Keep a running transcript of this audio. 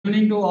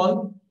evening to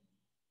all.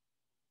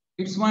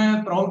 It's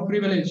my proud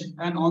privilege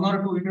and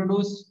honor to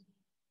introduce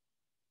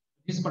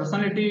his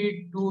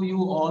personality to you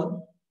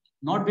all,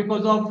 not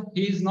because of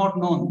he is not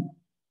known.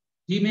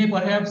 He may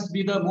perhaps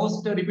be the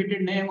most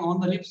repeated name on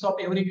the lips of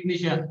every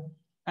clinician,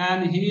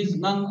 and he is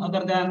none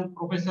other than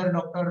Professor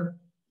Dr.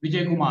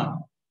 Vijay Kumar,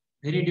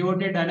 very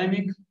devoted,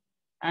 dynamic,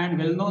 and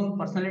well-known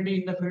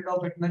personality in the field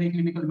of veterinary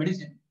clinical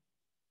medicine.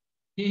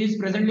 He is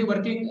presently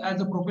working as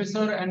a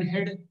professor and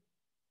head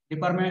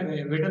Department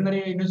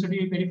Veterinary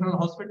University Peripheral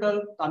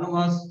Hospital,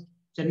 Tanuvas,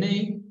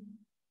 Chennai.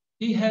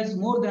 He has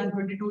more than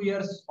 22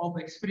 years of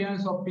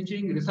experience of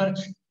teaching, research,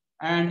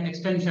 and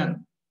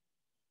extension.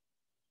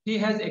 He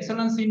has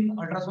excellence in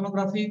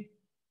ultrasonography,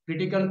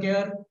 critical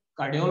care,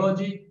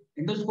 cardiology,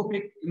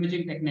 endoscopic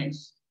imaging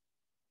techniques.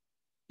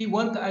 He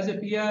worked as a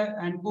PI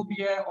and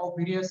co-PI of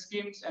various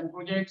schemes and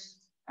projects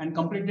and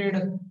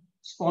completed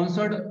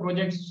sponsored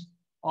projects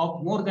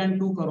of more than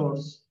 2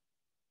 crores,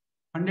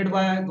 funded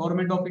by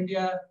Government of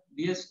India,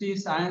 DST,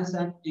 Science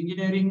and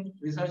Engineering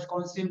Research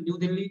Council, New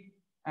Delhi,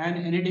 and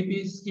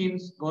NADP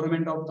schemes,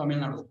 Government of Tamil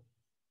Nadu.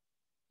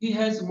 He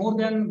has more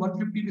than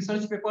 150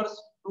 research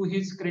papers to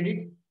his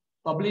credit,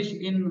 published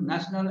in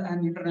national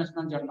and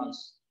international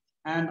journals,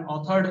 and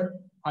authored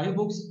 5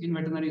 books in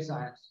veterinary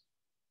science.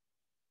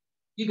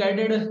 He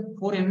guided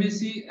 4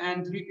 MSc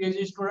and 3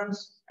 PhD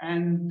students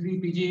and 3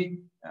 PG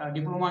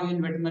diploma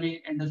in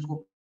veterinary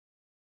endoscopy.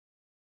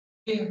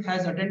 He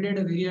has attended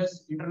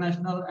various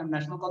international and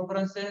national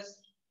conferences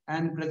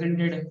and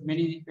presented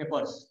many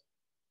papers.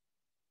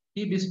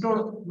 He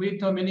bestowed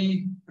with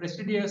many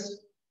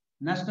prestigious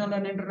national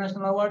and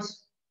international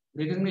awards,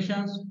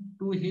 recognitions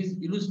to his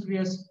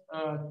illustrious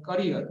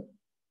career.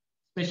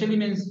 Specially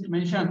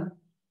mention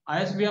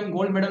ISBM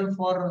Gold Medal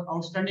for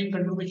Outstanding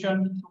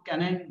Contribution to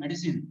Canine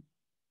Medicine,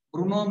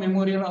 Bruno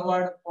Memorial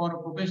Award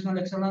for Professional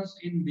Excellence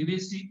in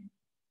BVC,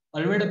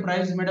 Alved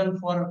Prize Medal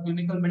for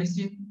Clinical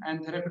Medicine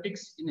and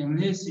Therapeutics in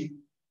MVSC,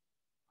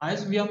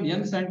 ISBM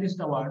Young Scientist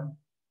Award,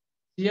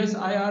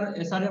 CSIR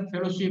SRF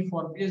Fellowship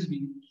for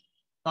PhD,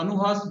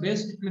 Tanuhas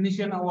Best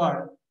Clinician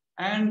Award,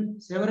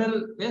 and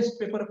several Best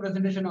Paper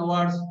Presentation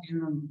Awards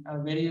in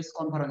various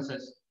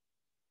conferences.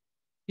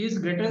 His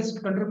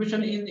greatest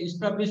contribution in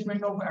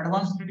establishment of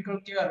advanced critical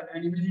care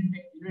and imaging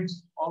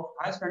units of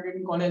high standard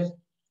in college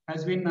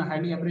has been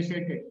highly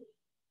appreciated.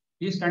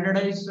 He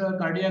standardized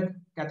cardiac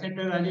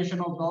catheterization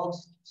of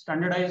dogs,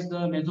 standardized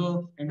the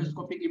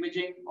meso-endoscopic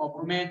imaging of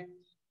rumen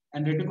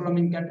and reticulum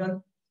in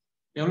cattle,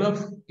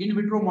 developed in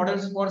vitro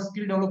models for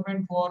skill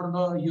development for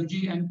the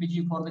UG and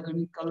PG for the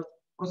clinical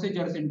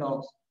procedures in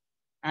dogs,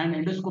 and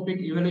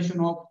endoscopic evaluation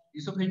of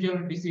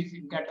esophageal disease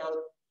in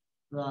cattle.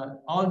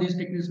 All these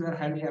techniques were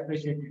highly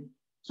appreciated.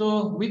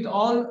 So with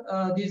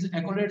all these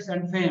accolades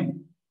and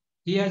fame,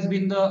 he has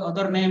been the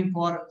other name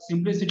for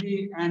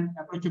simplicity and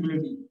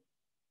approachability.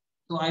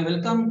 So I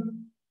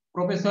welcome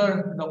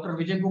Professor Dr.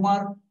 Vijay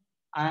Kumar,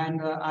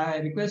 and I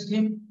request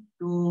him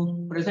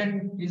to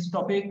present his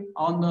topic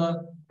on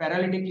the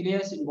paralytic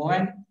ileus in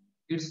bovine,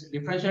 its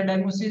differential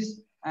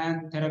diagnosis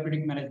and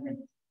therapeutic management.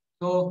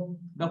 So,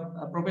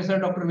 Professor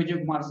Dr. Vijay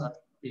Kumar, sir,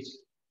 please.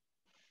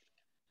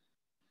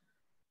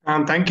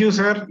 Thank you,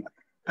 sir.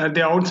 At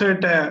the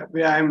outset,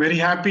 I am very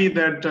happy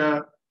that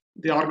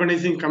the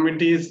organizing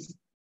committees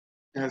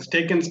has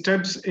taken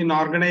steps in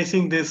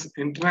organizing this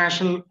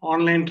international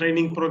online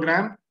training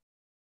program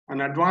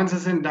on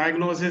advances in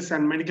diagnosis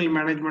and medical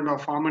management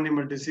of farm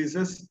animal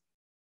diseases.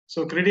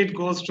 So credit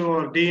goes to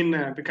our Dean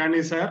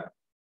Pikani, sir.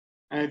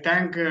 I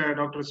thank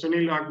Dr.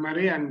 Sunil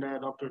Agmari and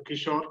Dr.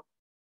 Kishore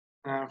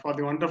for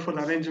the wonderful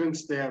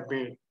arrangements they have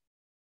made.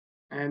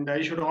 And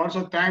I should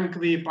also thank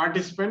the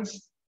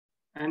participants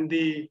and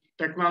the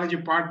technology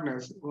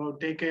partners who have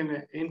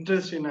taken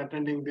interest in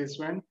attending this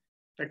one.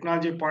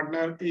 Technology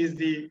partner is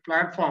the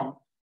platform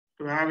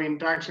to have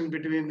interaction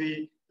between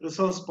the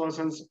resource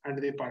persons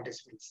and the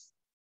participants.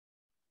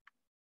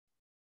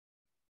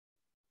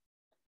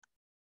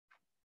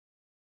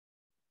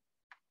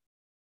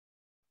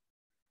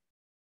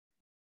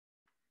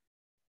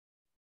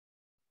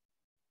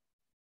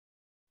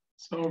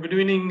 So good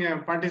evening,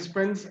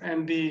 participants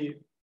and the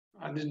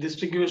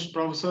distinguished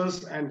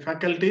professors and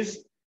faculties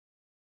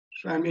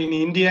from in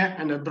India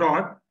and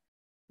abroad.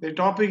 The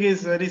topic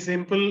is very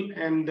simple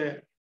and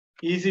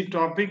easy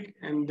topic,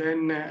 and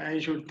then I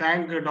should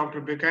thank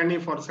Dr.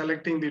 Bekani for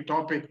selecting the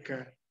topic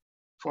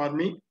for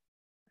me.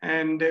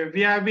 And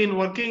we have been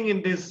working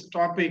in this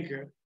topic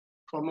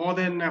for more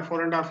than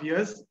 4.5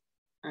 years,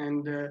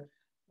 and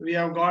we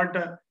have got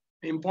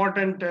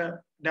important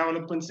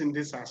developments in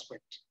this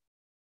aspect.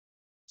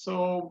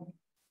 So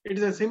it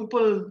is a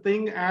simple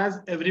thing, as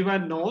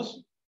everyone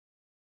knows,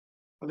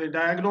 the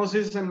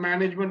diagnosis and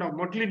management of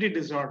motility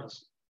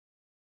disorders.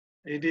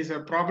 It is a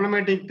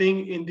problematic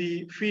thing in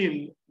the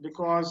field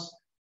because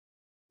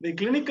the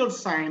clinical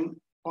sign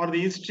or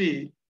the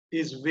history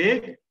is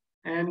vague,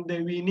 and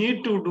we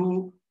need to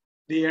do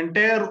the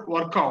entire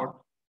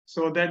workout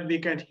so that we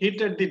can hit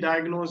at the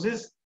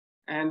diagnosis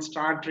and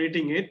start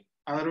treating it.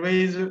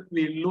 Otherwise,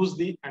 we lose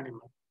the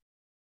animal.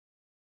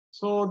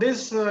 So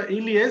this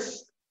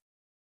ileus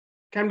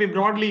can be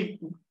broadly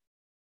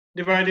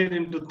divided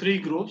into three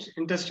groups: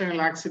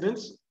 intestinal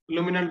accidents,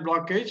 luminal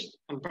blockage,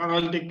 and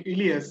paralytic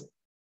ileus,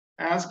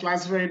 as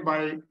classified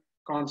by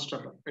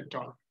Constable et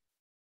al.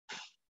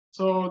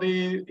 So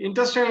the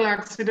intestinal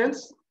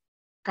accidents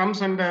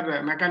comes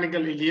under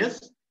mechanical ileus.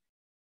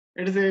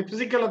 It is a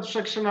physical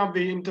obstruction of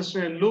the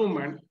intestinal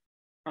lumen.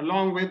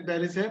 Along with,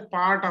 there is a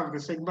part of the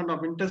segment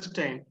of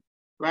intestine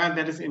where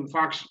there is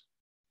infarction.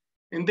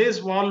 In this,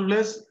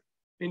 valveless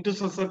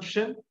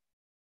intussusception,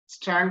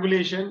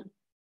 strangulation,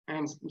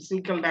 and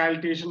cecal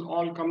dilatation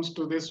all comes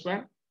to this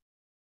one.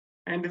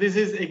 And this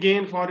is,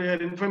 again, for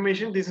your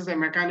information, this is a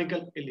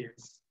mechanical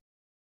ileus.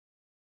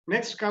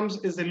 Next comes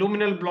is the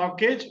luminal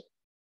blockage,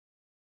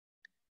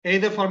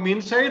 either from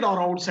inside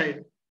or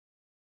outside,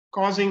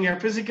 causing a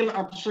physical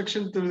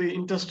obstruction to the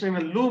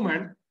intestinal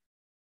lumen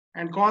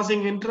and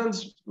causing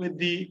entrance with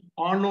the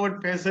onward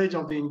passage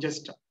of the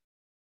ingesta.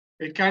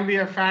 It can be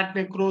a fat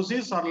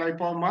necrosis or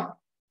lipoma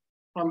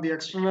from the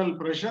external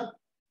pressure,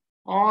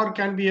 or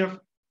can be a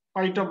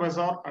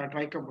phytobazar or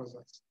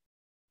trichobazars.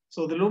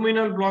 So the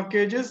luminal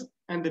blockages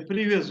and the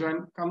previous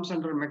one comes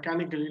under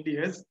mechanical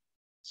ileus.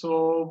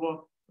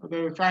 So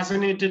they were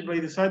fascinated by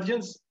the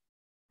surgeons,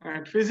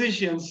 and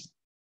physicians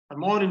are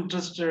more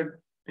interested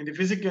in the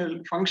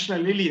physical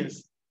functional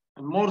ileus,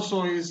 and more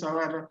so is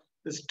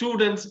the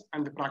students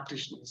and the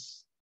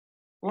practitioners.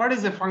 What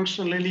is the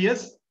functional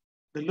ileus?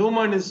 The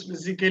lumen is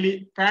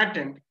physically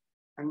patent,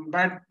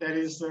 but there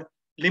is a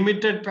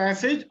limited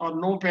passage or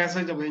no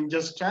passage of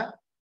ingesta.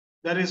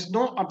 There is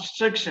no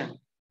obstruction,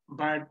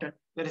 but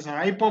there is a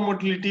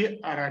hypomotility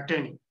or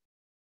attenuation.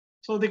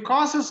 So the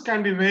causes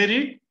can be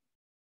varied,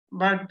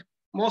 but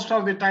most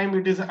of the time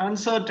it is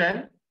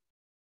uncertain.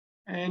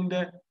 And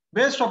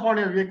based upon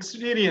your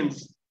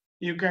experience,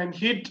 you can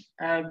hit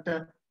at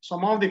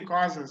some of the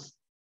causes.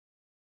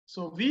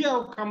 So we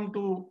have come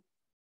to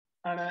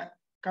a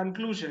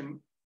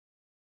conclusion.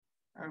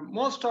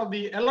 Most of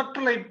the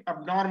electrolyte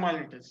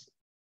abnormalities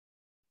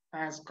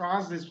has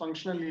caused this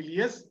functional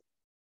ileus,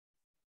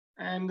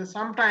 and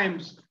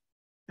sometimes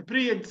the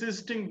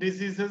pre-existing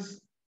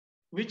diseases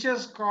which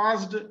has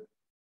caused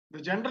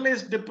the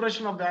generalized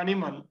depression of the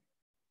animal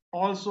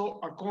also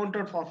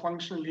accounted for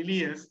functional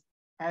ileus,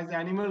 as the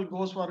animal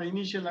goes for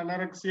initial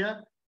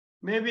anorexia,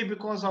 maybe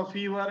because of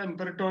fever and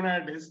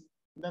peritonitis,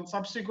 then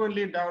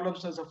subsequently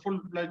develops as a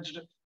full-fledged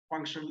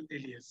functional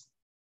ileus.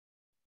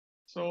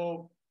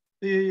 So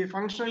the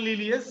functional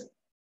ileus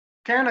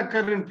can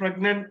occur in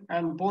pregnant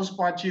and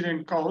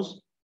post-parturient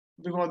cows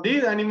because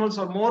these animals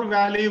are more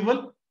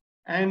valuable,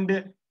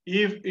 and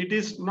if it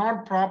is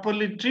not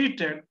properly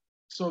treated,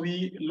 so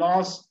we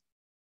lose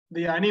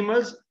the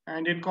animals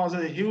and it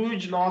causes a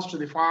huge loss to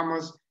the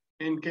farmers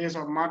in case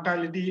of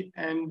mortality,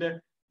 and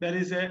there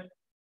is a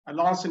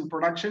loss in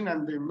production,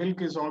 and the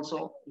milk is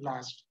also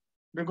lost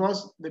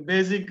because the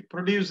basic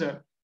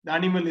producer, the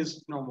animal,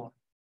 is no more.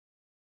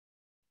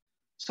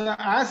 So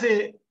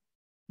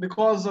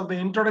because of the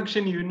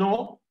introduction,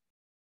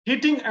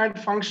 hitting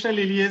at functional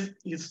ileus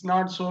is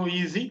not so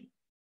easy.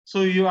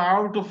 So you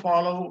have to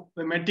follow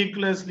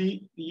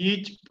meticulously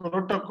each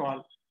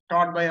protocol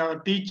taught by our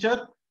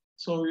teacher.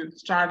 So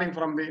starting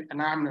from the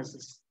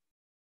anamnesis.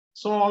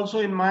 So also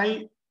in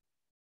my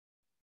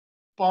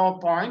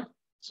PowerPoint,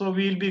 so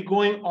we'll be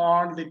going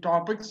on the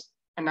topics: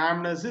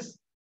 anamnesis,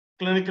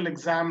 clinical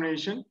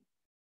examination,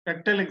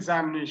 rectal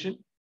examination,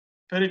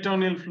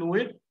 peritoneal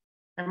fluid,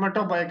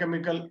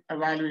 hematobiochemical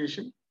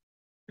evaluation,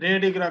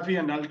 radiography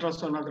and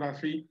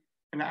ultrasonography,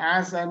 and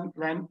as and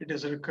when it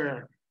is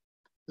required.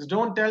 Just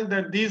don't tell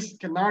that these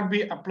cannot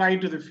be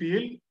applied to the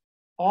field.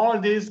 All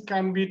these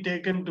can be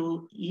taken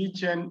to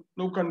each and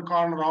nook and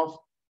corner of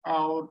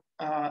our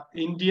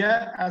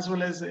India, as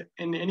well as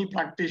in any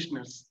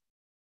practitioners.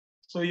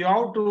 So you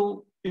have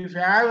to, if you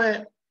have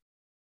a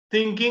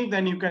thinking,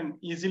 then you can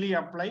easily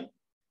apply.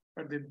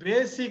 But the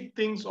basic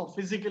things of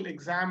physical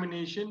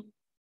examination,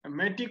 a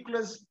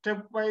meticulous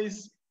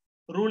stepwise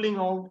ruling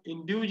out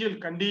individual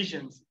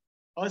conditions,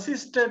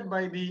 assisted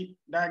by the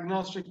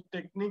diagnostic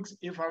techniques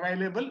if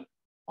available,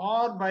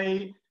 or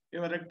by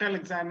your rectal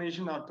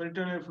examination or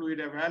peritoneal fluid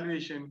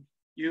evaluation,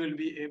 you will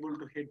be able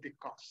to hit the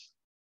cause.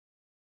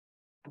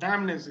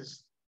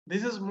 Anamnesis.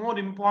 This is more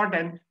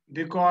important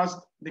because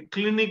the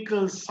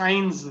clinical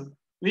signs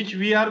which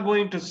we are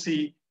going to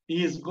see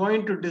is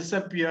going to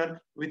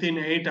disappear within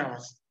 8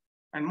 hours.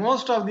 And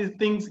most of these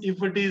things,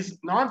 if it is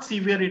not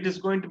severe, it is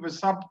going to be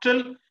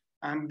subtle,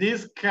 and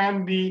this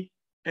can be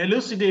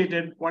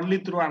elucidated only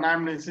through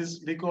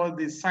anamnesis because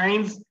the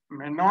signs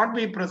may not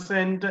be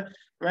present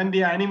when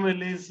the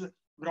animal is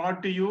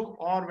brought to you,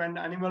 or when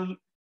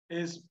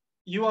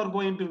you are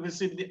going to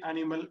visit the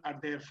animal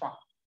at their farm.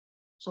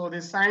 So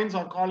the signs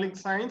or colic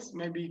signs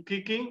may be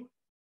kicking,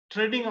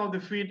 treading of the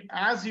feet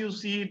as you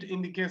see it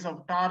in the case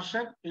of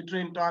torsion,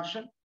 uterine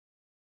torsion,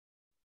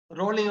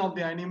 rolling of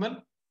the animal,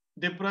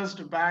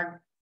 depressed back,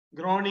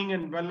 groaning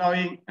and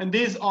bellowing, and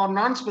these are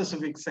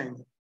non-specific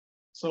signs.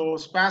 So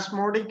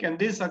spasmodic, and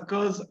this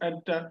occurs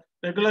at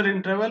regular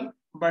interval,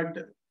 but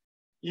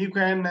you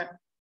can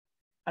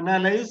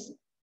analyze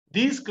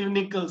these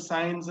clinical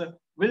signs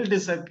will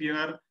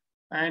disappear.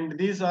 And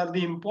these are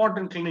the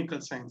important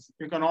clinical signs.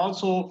 You can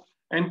also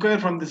inquire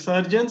from the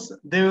surgeons.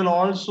 They will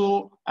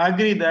also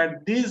agree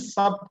that these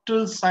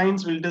subtle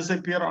signs will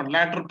disappear on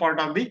latter part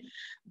of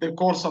the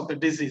course of the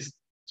disease.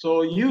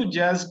 So you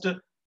just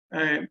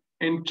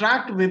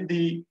interact with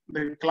the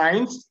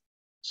clients,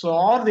 so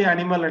or the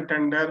animal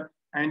attender,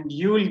 and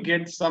you will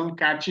get some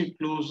catchy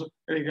clues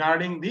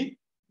regarding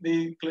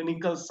the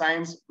clinical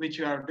signs which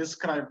you have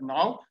described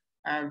now.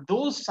 And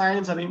those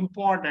signs are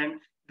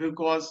important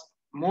because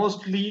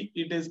mostly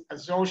it is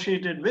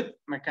associated with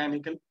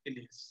mechanical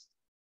ileus.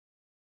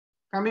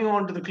 Coming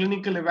on to the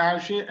clinical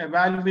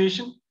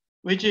evaluation,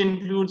 which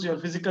includes your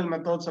physical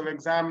methods of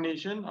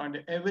examination and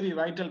every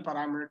vital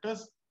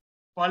parameters,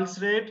 pulse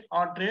rate,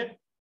 heart rate,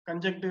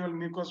 conjunctival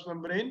mucous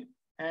membrane,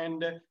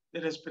 and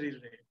the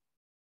respiratory rate.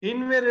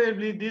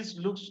 Invariably, this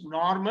looks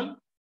normal.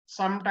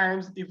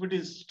 Sometimes if it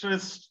is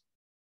stressed,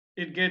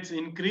 it gets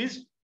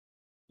increased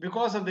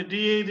because of the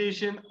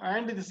dehydration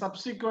and the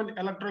subsequent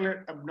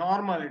electrolyte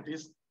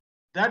abnormalities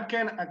that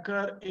can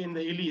occur in the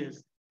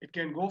ileus. It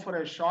can go for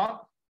a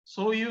shock,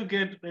 so you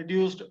get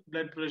reduced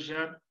blood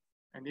pressure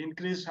and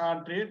increased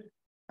heart rate,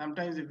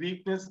 sometimes the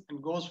weakness,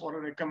 and goes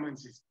for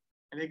recumbencies.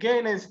 And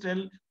again, I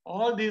tell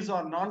all these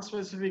are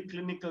non-specific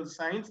clinical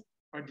signs,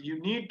 but you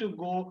need to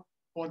go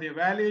for the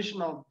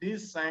evaluation of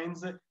these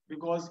signs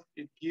because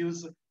it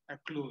gives a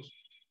clue.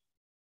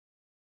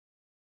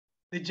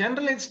 The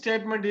generalized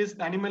statement is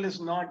the animal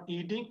is not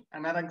eating,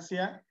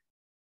 anorexia,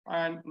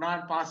 and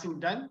not passing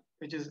dung,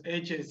 which is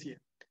HACA.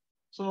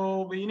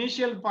 So the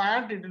initial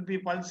part, it will be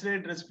pulse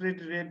rate,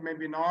 respiratory rate may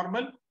be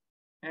normal,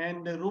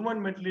 and the rumen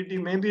motility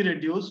may be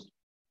reduced,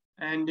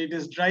 and it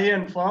is dry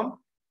and firm,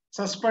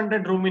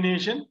 suspended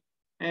rumination,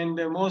 and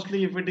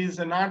mostly if it is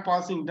not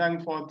passing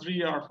dung for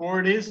 3 or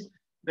 4 days,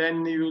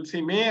 then you will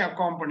see may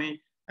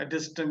accompany a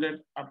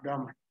distended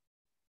abdomen.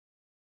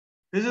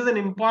 This is an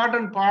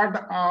important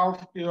part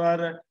of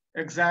your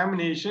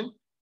examination,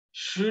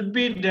 should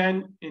be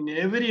done in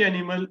every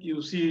animal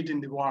you see it in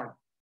the ward,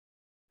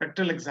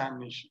 rectal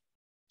examination.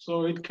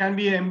 So it can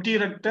be empty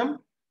rectum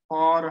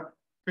or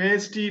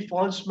pasty,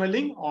 foul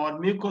smelling, or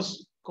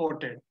mucus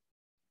coated.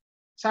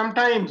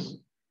 Sometimes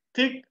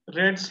thick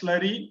red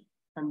slurry,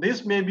 and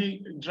this may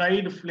be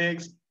dried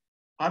flakes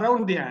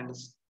around the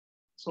anus.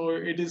 So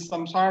it is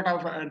some sort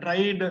of a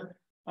dried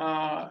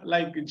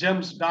like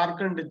gems,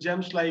 darkened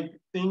gems like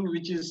thing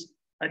which is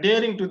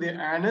adhering to the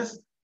anus.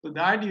 So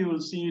that you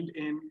will see it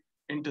in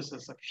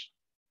intussusception.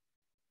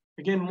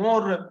 Again,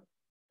 more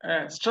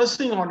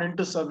stressing on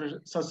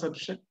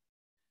intussusception.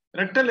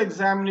 Rectal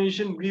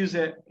examination gives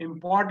an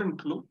important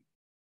clue.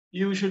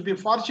 You should be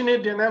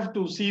fortunate enough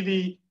to see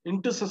the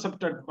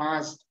intussuscepted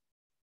mass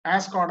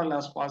as caudal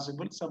as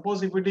possible.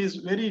 Suppose if it is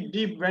very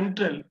deep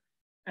ventral,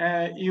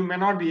 you may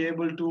not be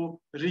able to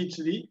reach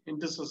the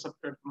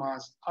intussuscepted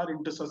mass or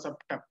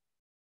intussusceptum.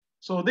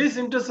 So this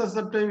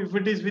intussusceptum, if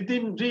it is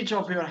within reach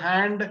of your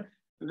hand,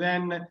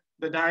 then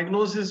the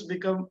diagnosis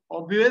becomes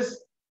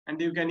obvious and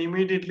you can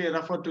immediately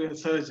refer to a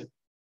surgeon.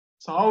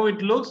 So how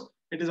it looks,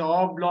 it is an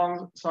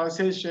oblong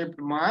sausage-shaped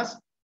mass.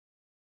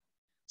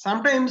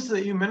 Sometimes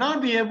you may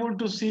not be able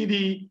to see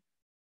the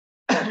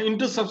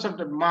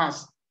intussuscepted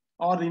mass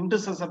or the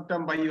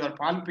intussusceptum by your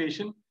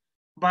palpation,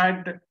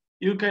 but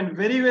you can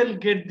very well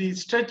get the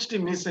stretched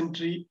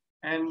mesentery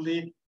and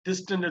the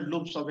distended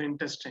loops of the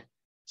intestine.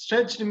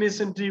 Stretched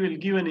mesentery will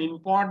give an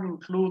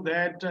important clue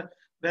that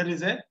there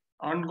is an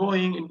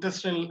ongoing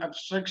intestinal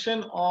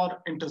obstruction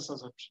or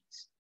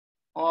intussusceptions,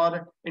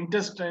 or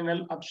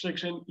intestinal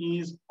obstruction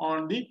is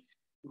on the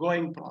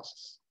going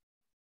process.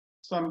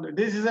 So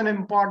this is an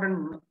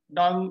important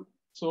dung.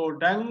 So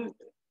dung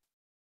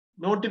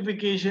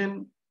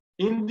notification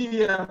in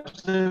the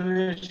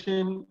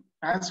observation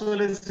as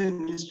well as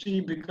in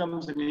history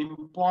becomes an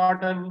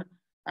important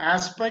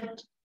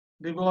aspect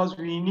because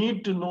we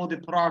need to know the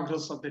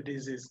progress of the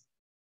disease.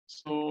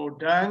 So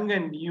dung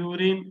and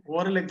urine,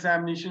 oral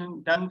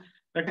examination, dung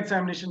rectal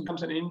examination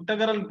becomes an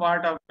integral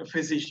part of a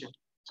physician.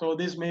 So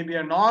this may be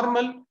a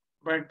normal,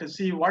 but to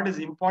see what is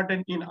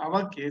important in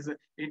our case,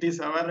 it is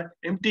our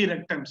empty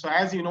rectum. So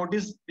as you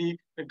notice, the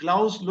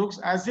gloves looks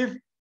as if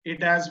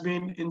it has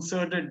been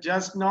inserted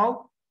just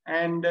now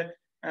and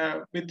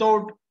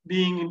without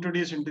being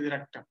introduced into the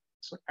rectum.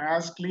 So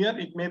as clear,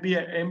 it may be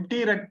an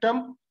empty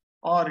rectum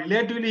or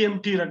relatively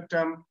empty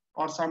rectum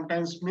or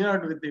sometimes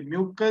smeared with the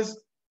mucus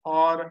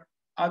or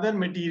other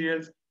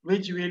materials,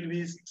 which we'll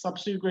be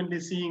subsequently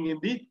seeing in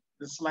the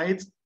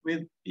slides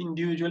with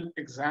individual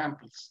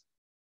examples.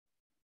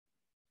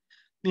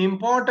 The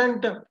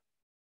important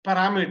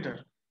parameter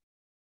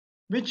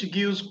which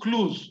gives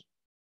clues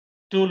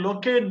to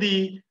locate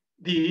the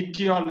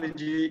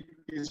etiology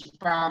is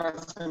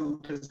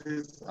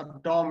paracentesis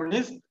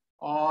abdominis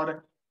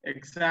or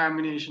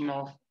examination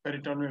of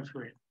peritoneal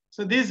fluid.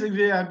 So this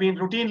we have been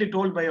routinely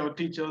told by our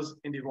teachers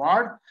in the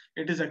ward.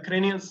 It is a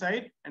cranial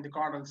site and the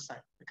caudal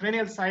site. The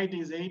cranial site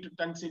is 8 to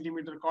 10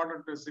 centimeter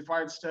caudal to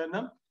xiphoid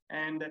sternum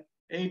and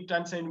 8 to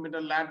 10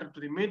 centimeter lateral to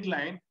the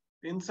midline.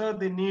 Insert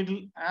the needle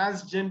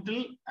as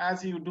gentle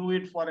as you do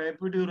it for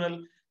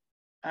epidural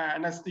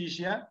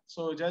anesthesia.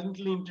 So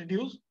gently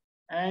introduce,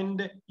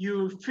 and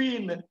you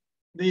feel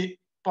the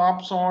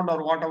pop sound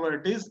or whatever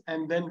it is,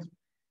 and then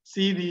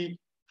see the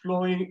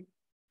flowing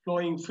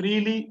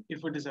freely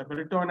if it is a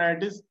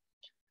peritonitis.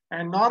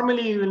 And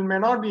normally you may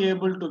not be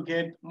able to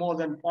get more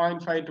than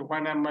 0.5 to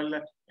 1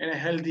 ml in a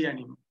healthy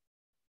animal.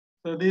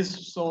 So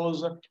this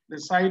shows the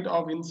site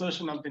of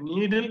insertion of the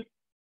needle.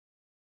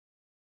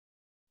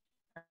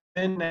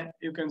 And then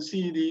you can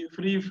see the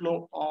free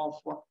flow of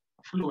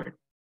fluid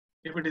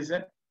if it is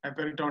a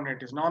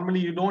peritonitis. Normally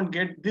you don't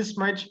get this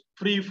much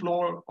free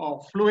flow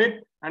of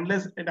fluid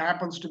unless it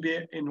happens to be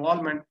an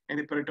involvement in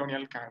the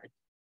peritoneal cavity.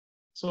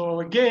 So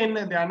again,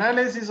 the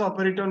analysis of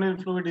peritoneal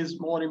fluid is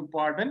more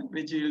important,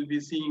 which you will be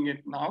seeing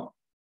it now.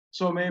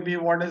 So maybe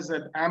what is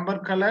that? Amber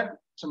color,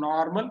 it's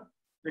normal.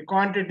 The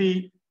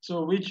quantity,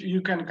 so which you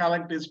can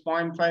collect is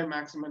 0.5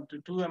 maximum to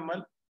 2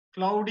 ml.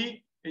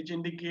 Cloudy, which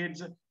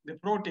indicates the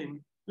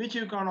protein, which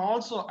you can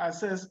also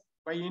assess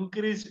by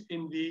increase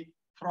in the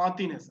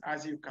frothiness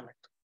as you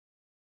collect.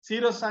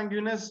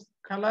 Serosanguinous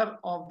color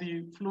of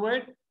the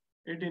fluid,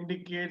 it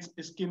indicates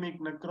ischemic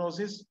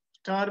necrosis.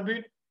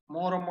 Turbid,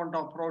 more amount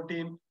of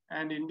protein,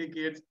 and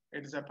indicates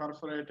it is a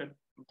perforated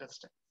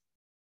intestine.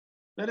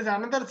 There is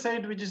another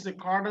site which is the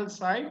caudal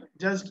side,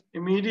 just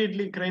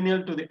immediately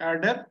cranial to the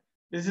udder.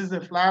 This is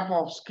the flap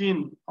of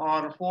skin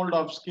or fold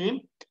of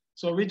skin,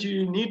 so which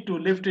you need to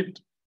lift it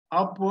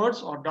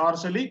upwards or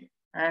dorsally,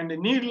 and the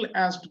needle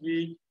has to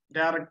be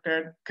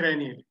directed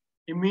cranially,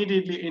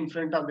 immediately in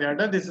front of the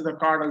udder. This is the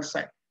caudal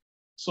side.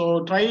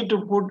 So try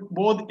to put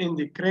both in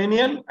the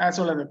cranial as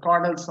well as the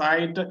caudal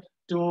side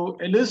to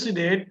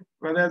elucidate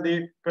whether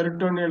the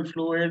peritoneal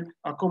fluid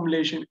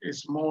accumulation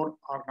is more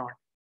or not.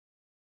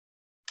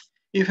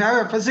 If you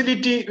have a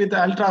facility with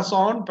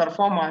ultrasound,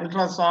 perform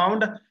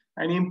ultrasound,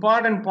 an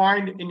important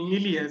point in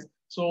ileus.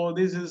 So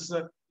this is,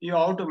 you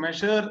have to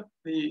measure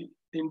the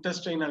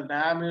intestinal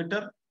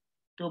diameter,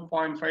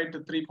 2.5 to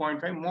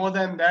 3.5. More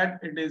than that,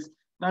 it is,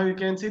 now you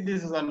can see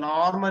this is a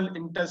normal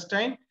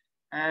intestine,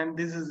 and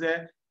this is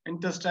a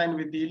intestine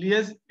with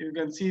ileus. You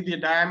can see the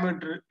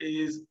diameter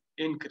is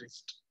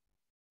increased.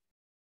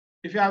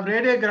 If you have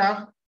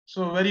radiograph,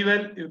 so very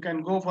well, you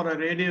can go for a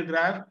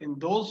radiograph in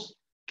those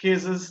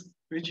cases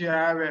which you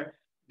have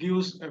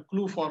gives a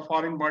clue for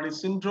foreign body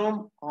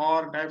syndrome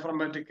or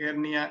diaphragmatic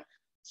hernia.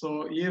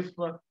 So if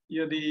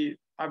the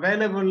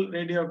available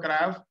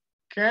radiograph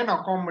can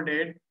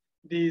accommodate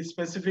the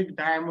specific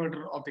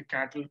diameter of the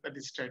cattle that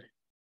is studied.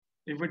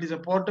 If it is a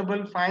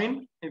portable,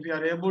 fine. If you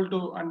are able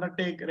to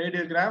undertake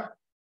radiograph,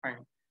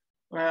 fine.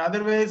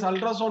 Otherwise,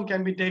 ultrasound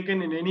can be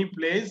taken in any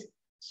place.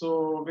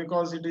 So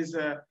because it is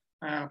a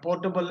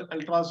portable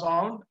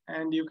ultrasound,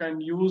 and you can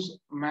use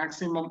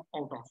maximum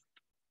out of it.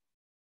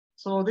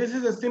 So this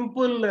is a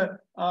simple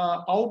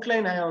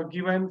outline I have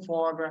given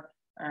for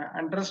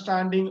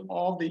understanding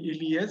of the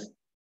ileus.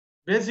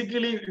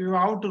 Basically, you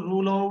have to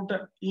rule out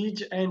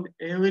each and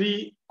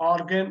every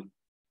organ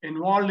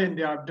involved in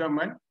the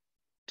abdomen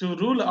to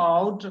rule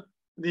out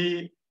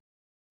the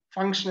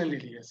functional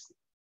ileus.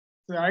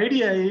 The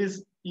idea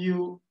is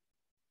you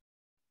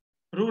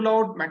rule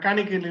out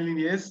mechanical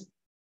ileus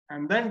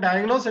and then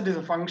diagnose it as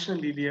a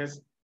functional ileus.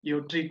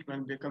 Your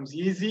treatment becomes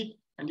easy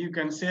and you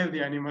can save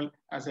the animal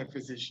as a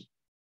physician.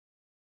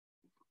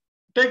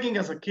 Taking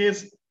as a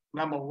case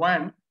number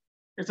 1,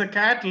 it's a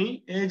cattle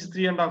aged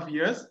 3.5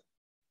 years,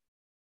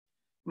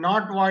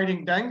 not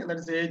voiding tongue, that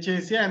is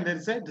HAC, and there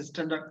is a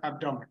distended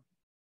abdomen.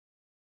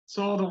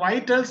 So the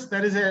vitals,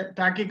 there is a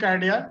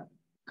tachycardia,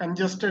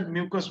 congested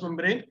mucous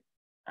membrane,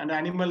 and the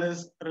animal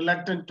is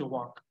reluctant to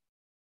walk.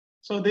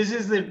 So this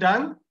is the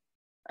tongue,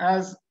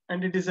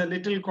 and it is a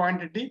little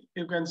quantity.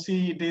 You can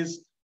see it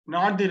is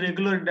not the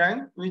regular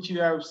tongue, which you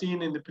have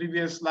seen in the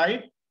previous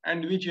slide,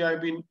 and which you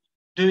have been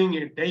doing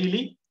it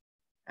daily.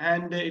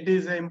 And it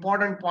is an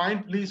important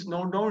point. Please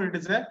note down, it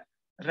is a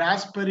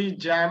raspberry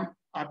jam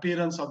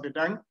appearance of the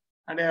tongue.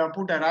 And I have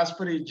put a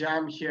raspberry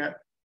jam here,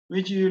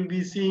 which you will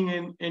be seeing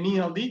in any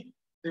of the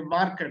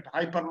market,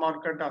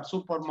 hypermarket or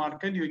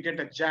supermarket, you get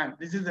a jam.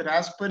 This is the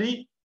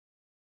raspberry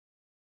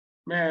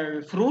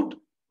fruit.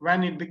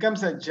 When it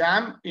becomes a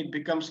jam, it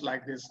becomes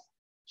like this.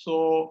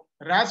 So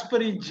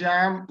raspberry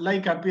jam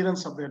like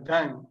appearance of the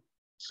tongue.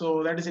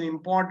 So that is an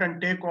important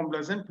take-home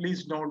lesson.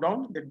 Please note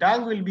down. The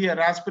tongue will be a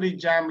raspberry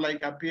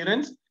jam-like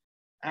appearance,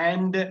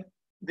 and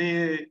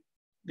the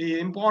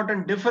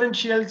important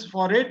differentials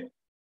for it.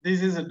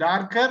 This is a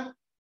darker,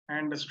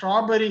 and the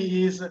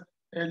strawberry is a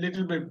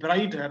little bit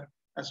brighter.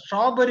 A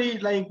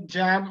strawberry-like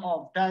jam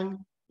of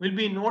tongue will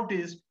be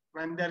noticed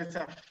when there is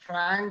a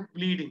frank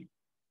bleeding,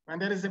 when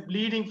there is a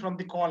bleeding from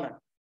the colon.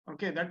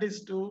 Okay, that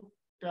is to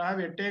have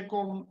a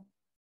take-home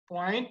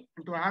point,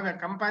 and to have a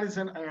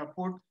comparison. I have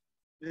put.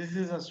 This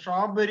is a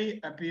strawberry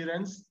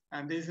appearance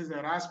and this is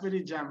a raspberry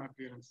jam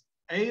appearance.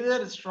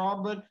 Either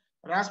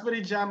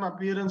raspberry jam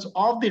appearance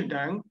of the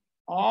tongue,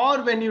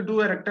 or when you do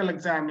a rectal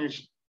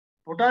examination.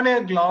 Put on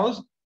a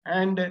gloves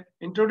and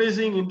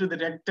introducing into the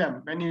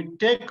rectum. When you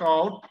take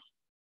out,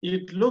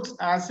 it looks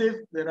as if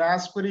the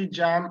raspberry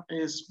jam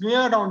is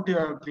smeared onto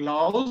your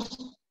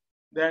gloves,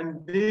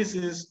 then this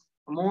is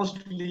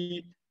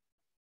mostly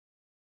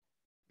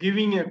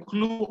giving a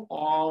clue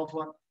of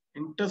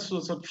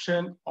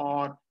interoception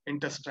or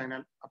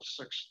intestinal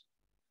obstruction.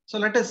 So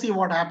let us see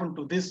what happened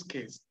to this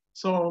case.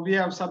 So we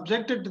have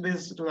subjected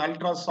this to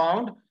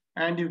ultrasound,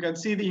 and you can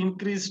see the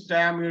increased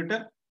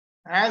diameter.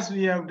 As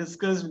we have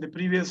discussed in the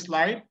previous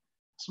slide,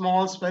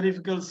 small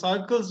spherical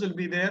circles will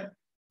be there.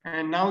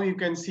 And now you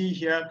can see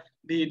here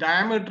the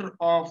diameter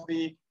of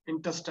the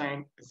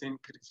intestine is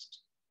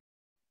increased.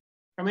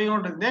 Coming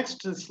on to the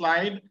next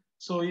slide,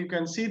 so you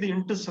can see the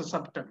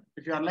interoceptum.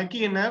 If you are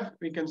lucky enough,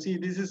 we can see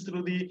this is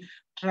through the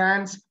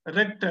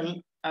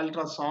transrectal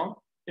ultrasound.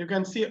 You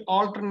can see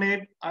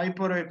alternate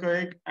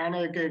hyperechoic,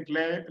 anechoic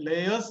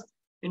layers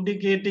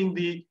indicating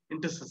the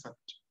interoceptum.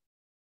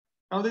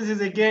 Now this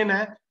is again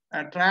a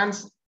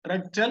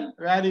transrectal,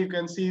 where you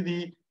can see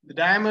the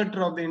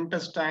diameter of the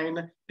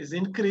intestine is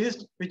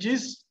increased, which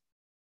is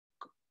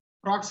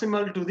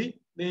proximal to the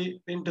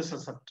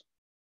interoceptum.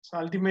 So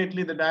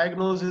ultimately the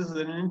diagnosis is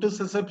an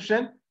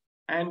interoception,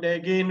 and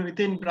again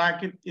within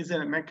bracket is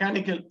a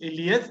mechanical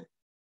ileus.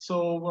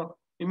 So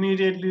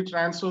immediately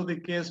transfer the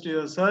case to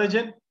your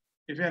surgeon.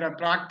 If you're a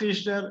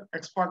practitioner,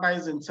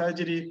 expertise in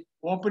surgery,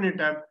 open it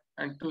up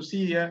and to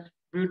see a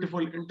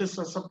beautiful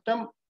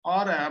interoceptum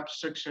or an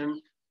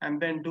obstruction,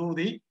 and then do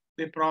the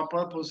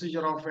proper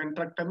procedure of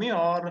enterectomy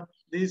or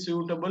the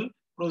suitable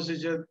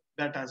procedure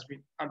that has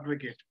been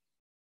advocated.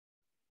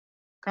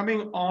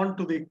 Coming on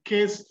to the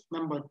case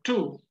number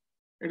 2,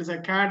 it is a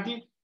cattle,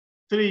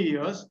 3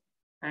 years,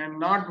 and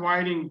not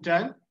widening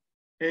tongue,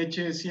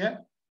 achasia.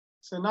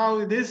 So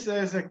now this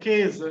is a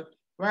case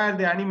where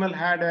the animal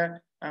had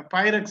a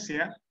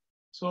pyrexia,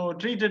 so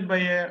treated by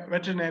a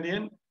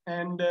veterinarian,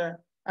 and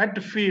at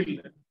the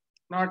field,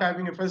 not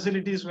having a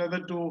facilities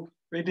whether to,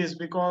 it is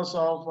because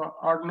of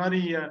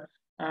ordinary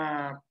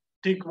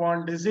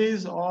tick-borne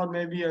disease or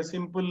maybe a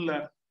simple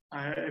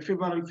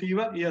ephemeral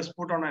fever. He has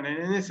put on an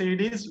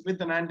NSAIDs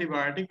with an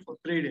antibiotic for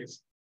 3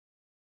 days.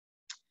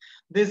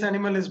 This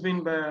animal has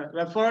been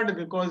referred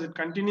because it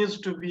continues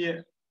to be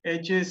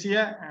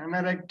achasia,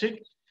 anorectic,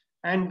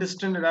 and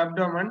distended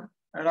abdomen,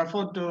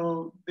 referred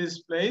to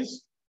this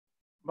place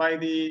by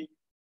the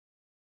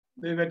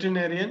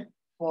veterinarian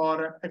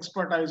for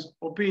expertise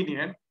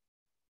opinion.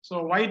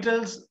 So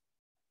vitals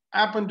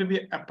happen to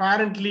be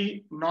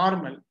apparently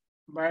normal,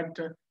 but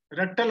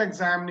rectal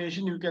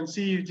examination, you can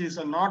see it is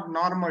a not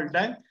normal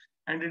dung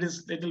and it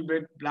is little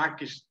bit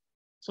blackish.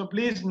 So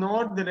please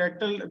note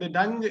the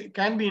dung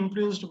can be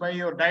influenced by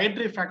your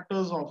dietary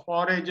factors of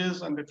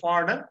forages and the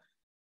fodder.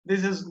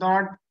 This is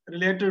not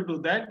related to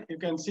that. You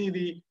can see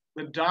the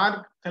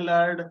dark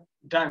colored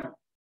dung.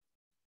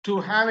 To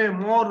have a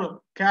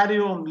more carry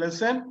home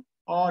lesson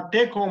or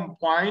take home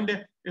point,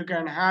 you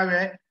can have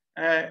a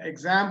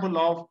example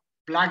of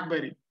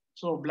BlackBerry.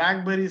 So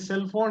BlackBerry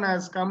cell phone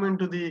has come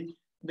into the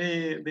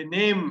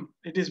name.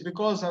 It is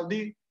because of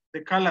the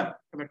color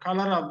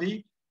of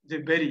the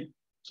berry.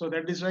 So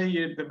that is why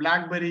the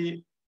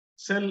BlackBerry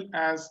cell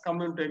has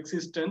come into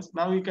existence.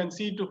 Now you can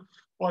see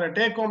for a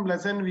take home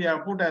lesson, we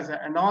have put as an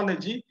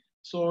analogy.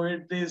 So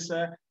it is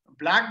a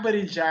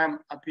BlackBerry jam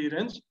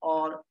appearance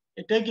or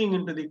taking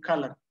into the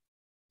color.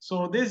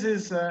 So this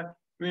is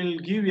will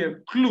give you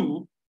a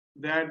clue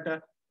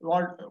that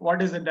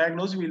what is the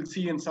diagnosis. We'll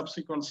see in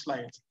subsequent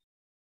slides.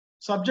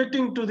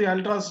 Subjecting to the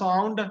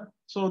ultrasound,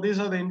 so these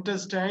are the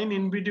intestine.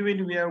 In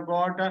between, we have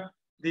got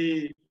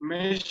the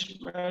mesh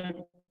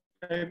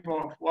type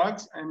of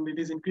works, and it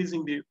is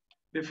increasing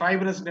the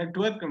fibrous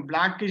network, and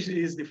blackish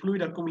is the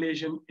fluid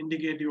accumulation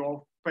indicative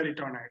of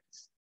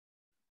peritonitis.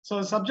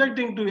 So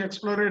subjecting to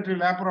exploratory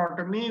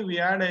laparotomy, we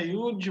had a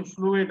huge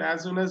fluid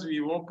as soon as we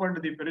opened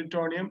the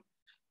peritoneum,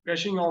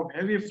 gushing out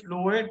heavy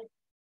fluid,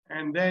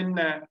 and then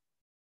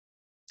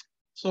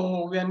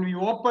so when we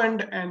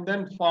opened and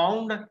then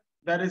found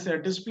there is a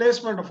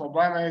displacement of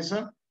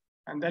abomasum,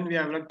 and then we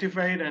have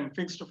rectified and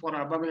fixed for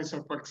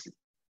abomasum plexi.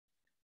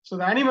 So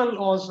the animal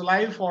was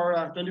alive for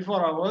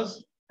 24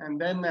 hours,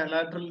 and then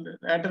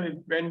later it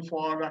went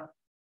for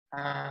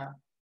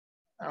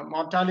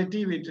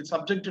mortality, which is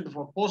subjected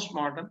for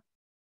post-mortem.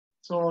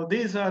 So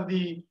these are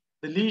the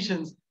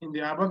lesions in the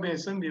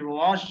abomasum. We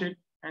washed it,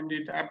 and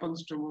it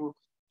happens to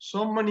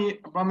so many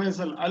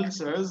abomasal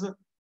ulcers,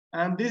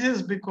 and this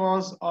is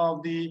because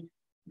of the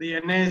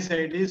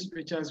NSAIDs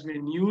which has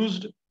been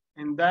used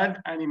in that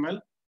animal.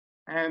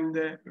 And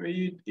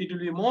it will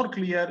be more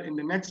clear in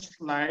the next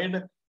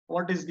slide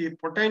what is the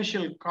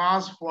potential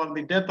cause for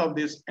the death of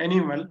this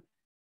animal.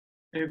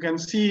 You can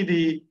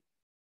see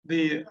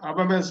the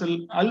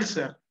abomasal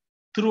ulcer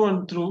through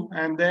and through,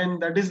 and then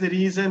that is the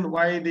reason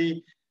why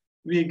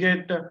we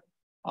get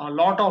a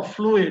lot of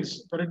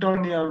fluids,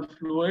 peritoneal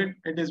fluid.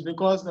 It is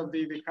because of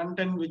the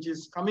content which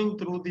is coming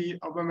through the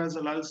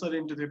abomasal ulcer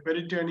into the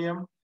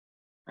peritoneum,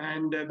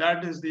 and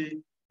that is the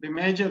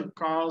major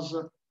cause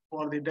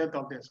for the death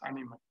of this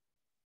animal.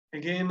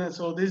 Again,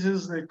 so this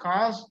is the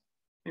cause.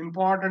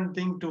 Important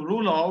thing to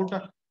rule out,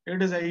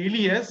 it is a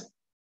ileus,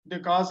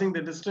 causing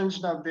the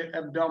distension of the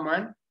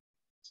abdomen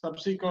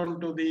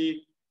subsequent to the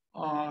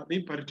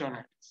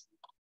peritonitis.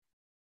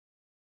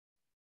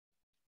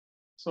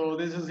 So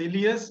this is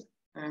ileus,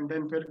 and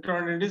then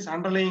peritonitis.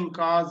 Underlying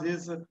cause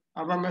is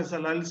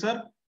abamusal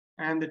ulcer,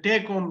 and the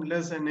take-home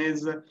lesson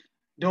is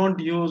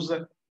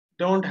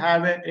don't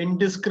have an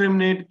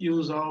indiscriminate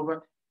use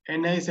of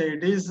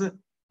NSAIDs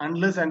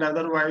unless and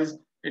otherwise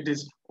it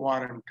is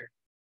warranted.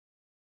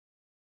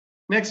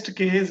 Next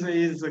case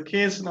is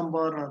case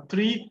number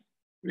 3.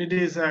 It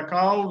is a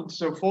cow,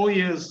 so 4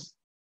 years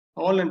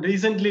old and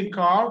recently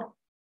calved,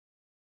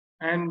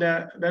 and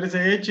there is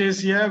a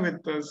achasia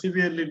with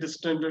severely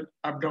distended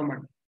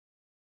abdomen.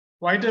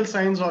 Vital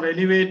signs are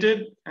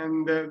elevated,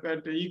 and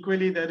but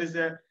equally there is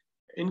a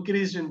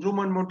increase in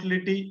rumen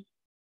motility,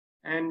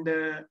 and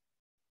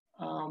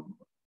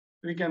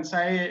we can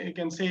say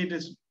it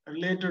is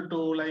related to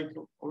like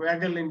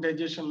vagal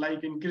indigestion,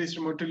 like increased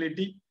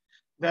motility.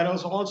 There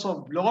was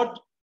also bloat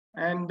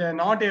and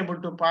not able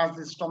to pass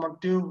the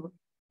stomach tube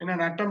in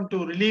an attempt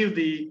to relieve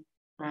the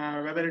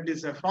whether it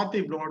is a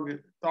frothy bloat,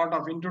 with thought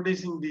of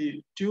introducing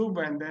the tube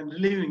and then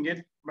relieving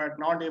it, but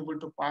not able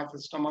to pass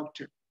the stomach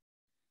tube.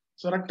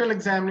 So rectal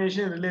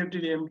examination related to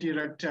the empty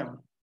rectum,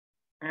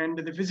 and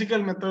the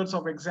physical methods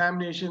of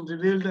examination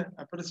revealed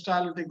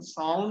peristaltic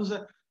sounds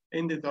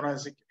in the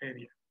thoracic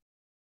area.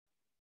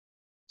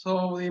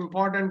 So the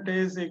important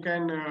is you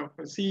can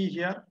see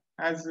here,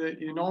 as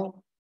you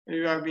know,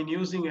 you have been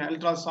using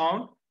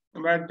ultrasound,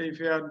 but if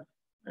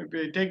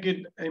you take it,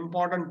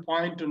 important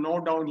point to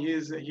note down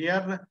is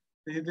here,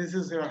 this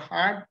is your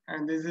heart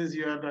and this is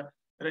your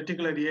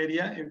reticular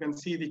area. You can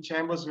see the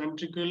chambers,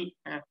 ventricle,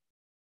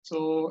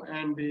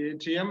 and the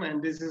atrium,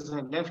 and this is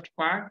the left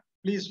part.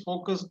 Please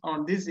focus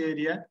on this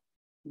area.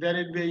 There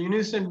will be a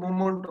unison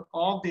movement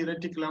of the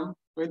reticulum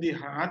with the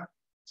heart.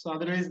 So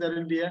otherwise there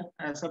will be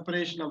a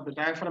separation of the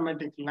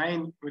diaphragmatic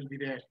line will be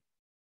there.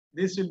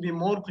 This will be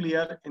more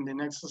clear in the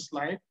next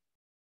slide.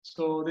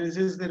 So this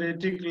is the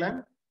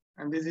reticulum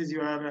and this is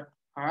your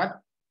heart.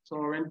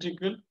 So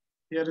ventricle,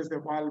 here is the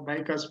wall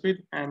bicuspid,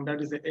 and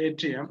that is the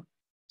atrium.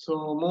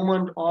 So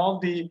movement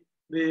of the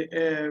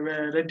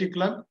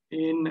reticulum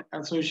in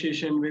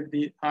association with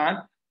the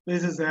heart.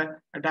 This is a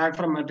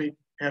diaphragmatic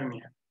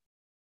hernia.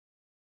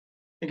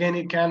 Again,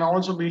 it can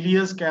also be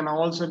ileus, can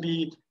also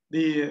be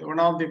one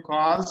of the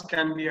cause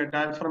can be a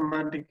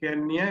diaphragmatic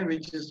hernia,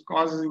 which is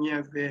causing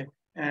as the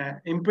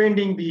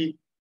impeding the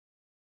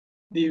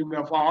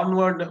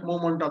onward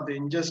movement of the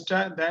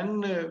ingesta.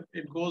 Then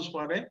it goes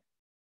for a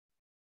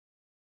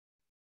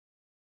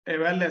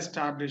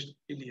well-established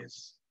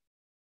ileus.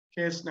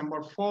 Case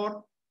number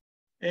 4,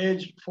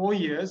 age 4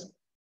 years,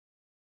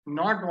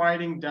 not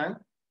voiding tongue,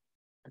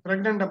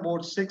 pregnant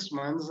about 6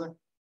 months,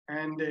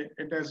 and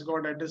it has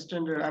got a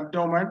distended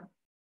abdomen.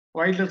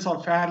 Vitals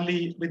are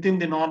fairly within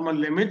the normal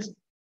limits,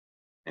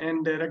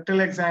 and the rectal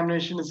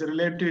examination is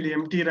relatively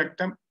empty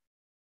rectum.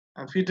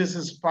 Fetus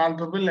is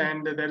palpable,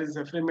 and there is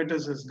a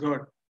fremitus is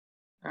good,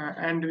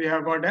 and we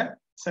have got a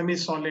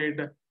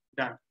semi-solid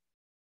done.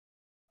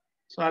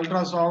 So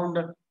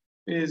ultrasound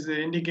is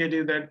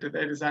indicative that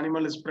this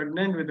animal is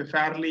pregnant with a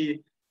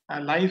fairly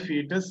live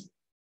fetus.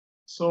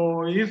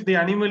 So if the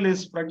animal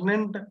is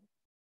pregnant,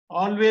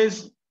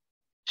 always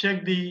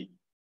check the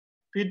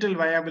fetal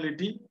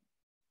viability,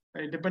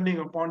 depending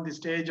upon the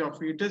stage of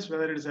fetus,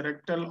 whether it is a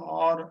rectal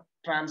or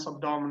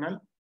transabdominal,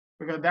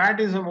 because that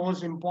is the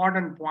most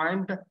important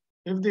point.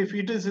 If the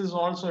fetus is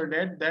also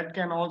dead, that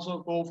can also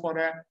go for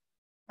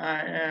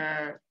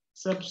a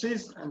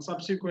sepsis, and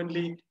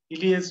subsequently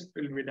ileus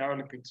will be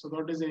developing. So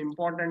that is an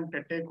important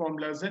take-home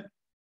lesson.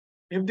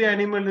 If the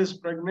animal is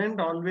pregnant,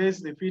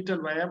 always the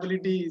fetal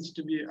viability is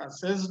to be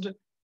assessed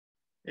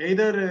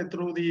either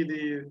through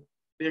the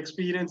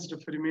experienced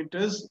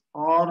fremitus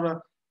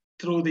or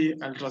through the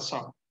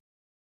ultrasound,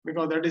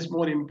 because that is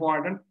more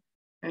important.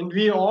 And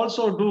we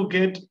also do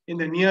get in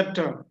the near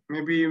term,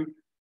 maybe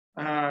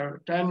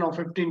 10 or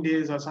 15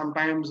 days, or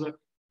sometimes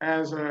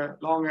as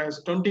long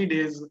as 20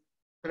 days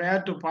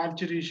prior to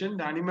parturition,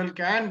 the animal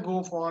can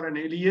go for an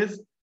ileus,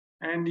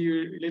 and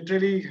you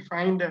literally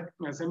find a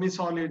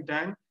semi-solid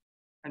dung,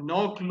 and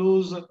no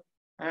clues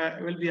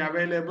will be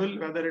available,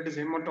 whether it is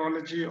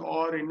hematology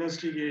or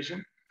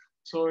investigation.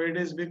 So it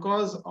is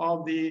because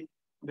of the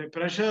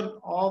pressure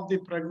of the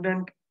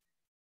pregnant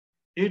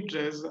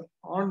uterus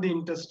on the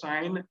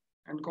intestine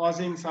and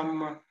causing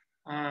some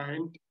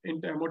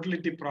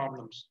motility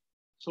problems.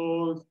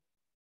 So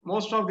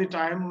most of the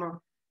time,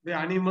 the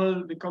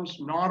animal becomes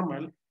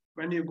normal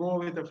when you go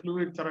with a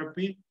fluid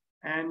therapy,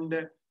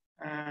 and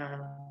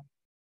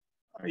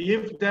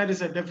if there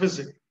is a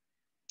deficit.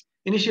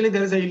 Initially,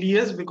 there is a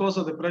ileus because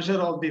of the pressure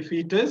of the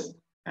fetus,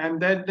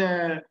 and then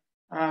the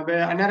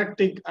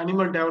anorectic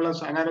animal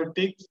develops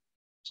anorectics.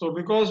 So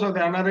because of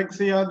the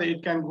anorexia,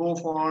 it can go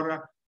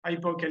for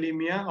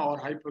hypokalemia or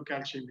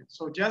hypocalcemia.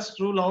 So just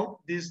rule out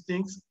these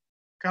things: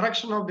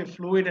 correction of the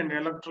fluid and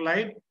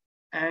electrolyte,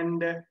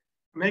 and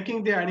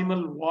making the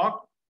animal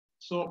walk,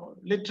 so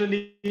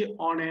literally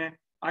on a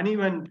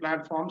uneven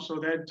platform, so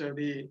that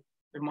the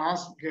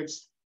mass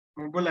gets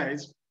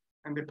mobilized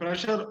and the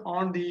pressure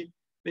on the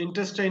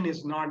intestine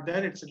is not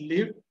there, it's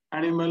relieved,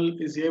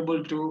 animal is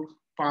able to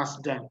pass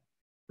down.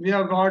 We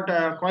have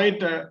got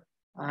quite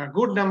a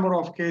good number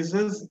of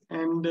cases,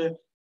 and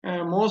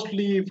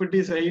mostly if it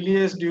is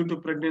ileus due to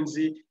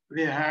pregnancy,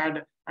 we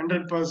had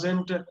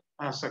 100%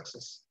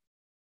 success.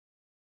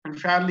 And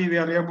fairly, we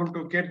are able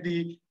to get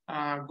the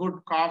good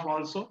cough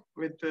also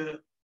with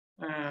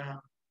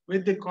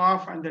the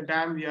cough and the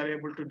dam, we are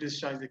able to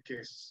discharge the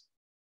case.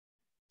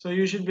 So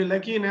you should be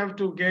lucky enough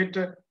to get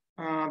the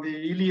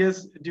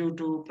ileus due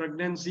to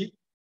pregnancy,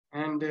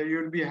 and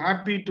you'll be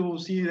happy to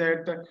see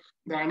that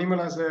the animal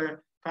has a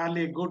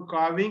fairly good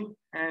calving,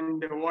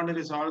 and the owner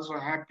is also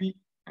happy,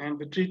 and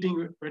the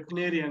treating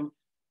veterinarian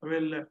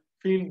will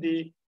feel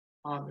the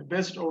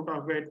best out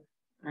of it,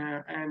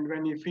 and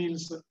when he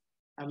feels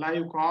a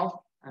live cough,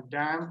 a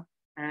dam,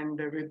 and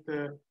with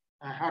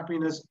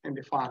happiness in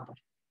the farmer.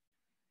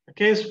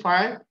 Case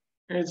 5,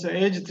 it's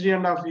age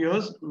 3.5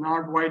 years,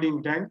 not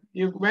whiting tongue.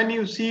 When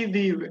you see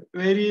the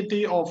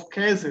variety of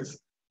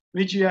cases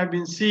which you have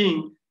been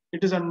seeing,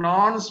 it is a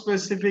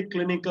non-specific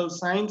clinical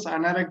signs,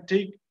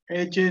 anorectic,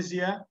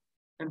 achasia,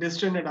 and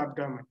distended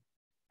abdomen.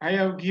 I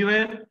have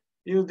given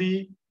you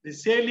the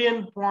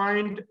salient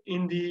point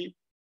in the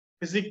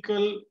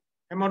physical,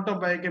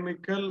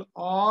 hematobiochemical,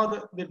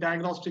 or the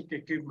diagnostic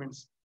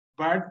equipments.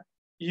 But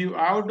you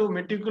have to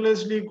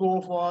meticulously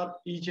go for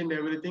each and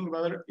everything.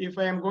 Whether if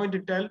I am going to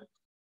tell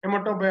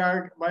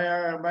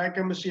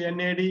biochemistry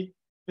NAD,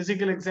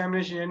 physical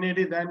examination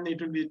NAD, then it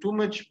will be too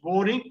much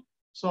boring.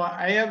 So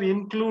I have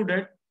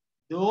included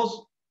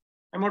those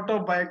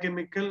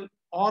hematobiochemical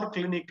or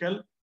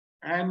clinical,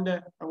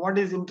 and what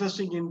is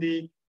interesting in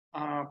the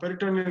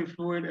peritoneal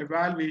fluid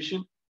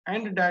evaluation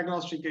and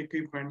diagnostic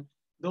equipment.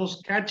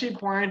 Those catchy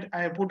point,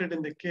 I put it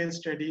in the case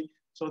study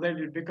so that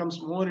it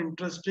becomes more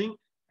interesting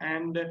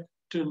and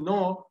to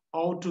know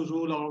how to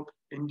rule out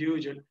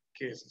individual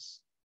cases.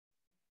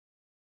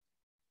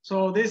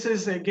 So this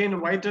is again a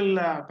vital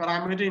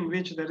parameter in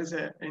which there is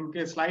a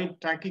slight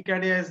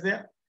tachycardia is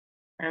there.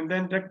 And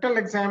then rectal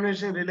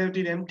examination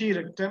related to empty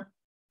rectum,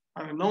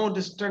 no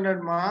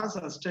distended mass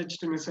or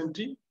stretched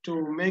mesentery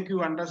to make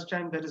you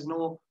understand there is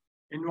no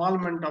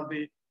involvement of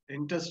the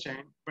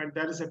intestine, but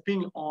there is a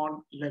ping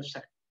on left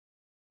side.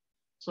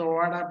 So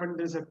what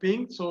happened is a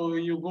ping. So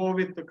you go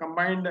with the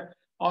combined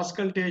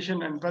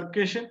auscultation and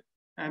percussion,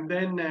 and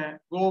then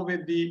go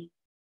with the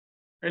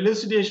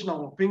elucidation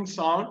of a ping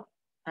sound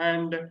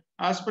and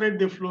aspirate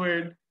the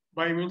fluid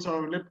by means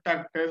of lip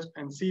tap test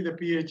and see the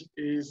pH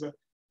is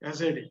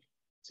acidic.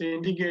 So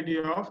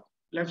indicative of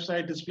left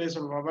side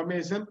displacement of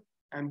abomasum,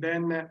 and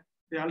then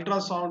the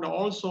ultrasound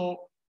also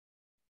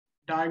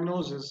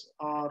diagnoses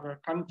or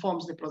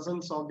confirms the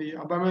presence of the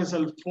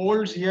abomasal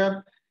folds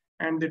here,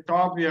 and the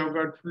top you have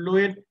got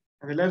fluid,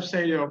 and the left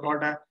side you have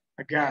got a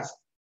gas.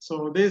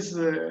 So this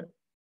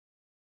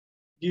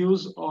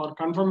gives or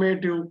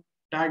confirmative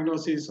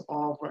diagnosis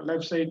of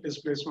left side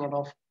displacement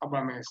of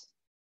abomasum.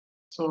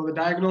 So the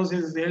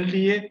diagnosis is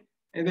LDA,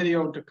 either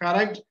you have to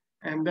correct,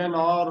 and then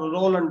or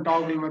roll and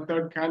toggle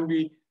method can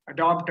be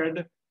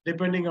adopted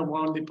depending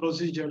upon the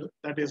procedure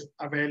that is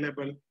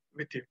available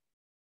with you.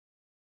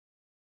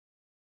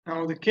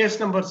 Now the case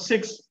number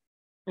 6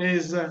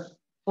 is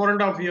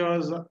 4.5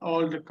 years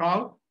old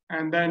cow,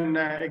 and then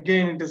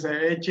again it is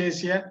a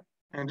achasia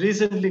and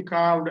recently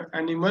calved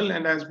animal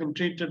and has been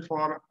treated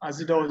for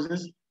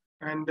acidosis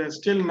and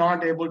still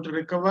not able to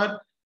recover,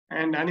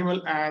 and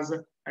animal has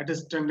a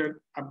distended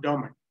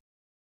abdomen.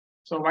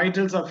 So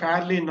vitals are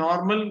fairly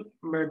normal,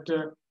 but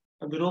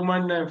the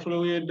rumen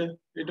fluid,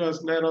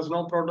 there was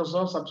no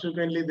protozoa.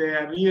 Subsequently, they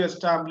are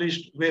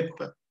re-established with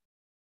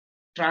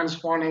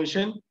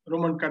transformation,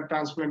 rumen cut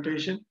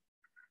transplantation.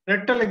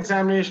 Rectal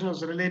examination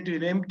was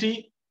relatively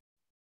empty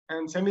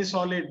and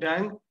semi-solid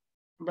dung,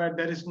 but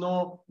there is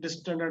no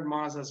distended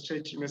mass or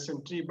stretched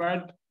mesentery,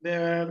 but they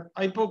were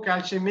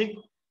hypocalcemic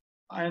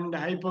and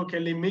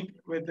hypokalemic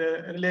with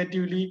a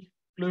relatively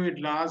fluid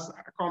loss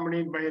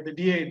accompanied by the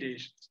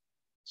dehydration.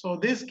 So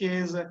this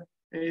case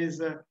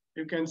is,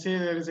 you can say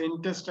there is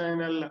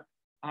intestinal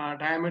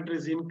diameter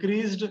is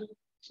increased.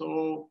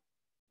 So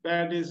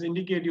that is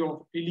indicative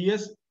of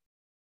ileus.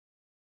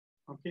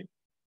 Okay,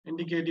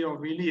 indicative of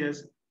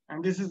ileus.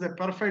 And this is the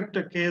perfect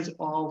case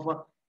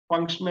of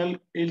functional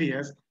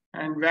ileus,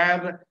 and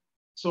where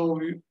so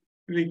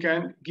we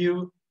can give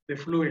the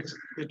fluids.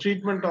 The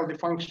treatment of the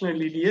functional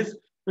ileus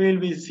we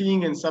will be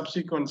seeing in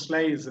subsequent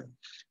slides.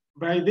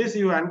 By this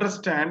you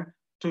understand,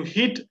 to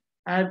hit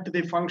at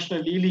the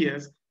functional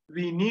ileus,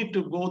 we need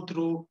to go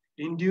through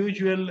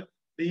individual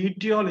the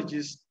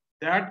etiologies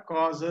that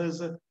causes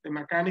the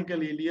mechanical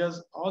ileus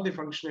or the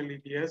functional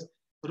ileus,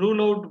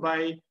 rule out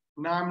by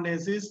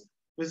anamnesis,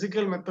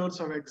 physical methods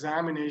of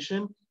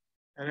examination,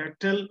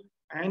 rectal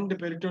and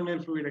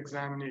peritoneal fluid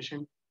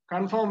examination,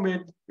 confirm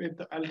it with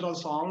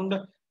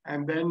ultrasound,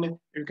 and then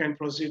you can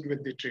proceed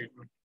with the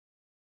treatment.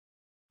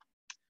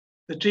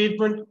 The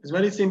treatment is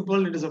very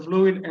simple. It is a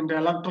fluid and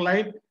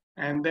electrolyte,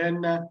 and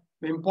then the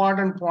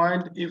important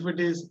point, if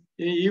it is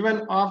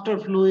even after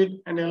fluid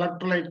and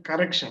electrolyte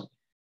correction,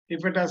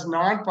 if it has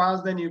not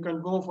passed, then you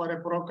can go for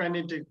a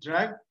prokinetic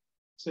drug.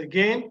 So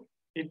again,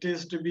 it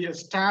is to be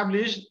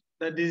established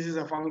that this is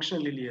a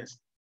functional ileus.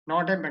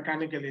 not a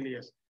mechanical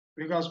ileus,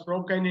 because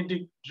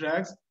prokinetic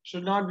drugs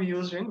should not be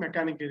used in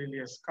mechanical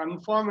ileus.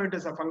 Confirm it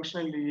is a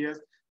functional ileus,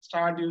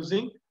 start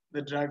using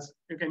the drugs.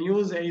 You can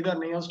use either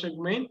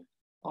neostigmine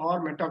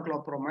or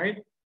metoclopramide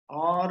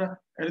or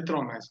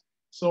erythromycin.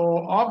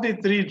 So of the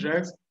three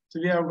drugs, so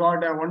we have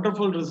got a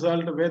wonderful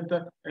result with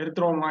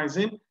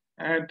erythromycin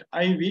at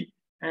IV.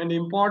 And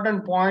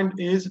important point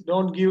is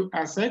don't give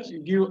as such,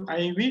 give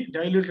IV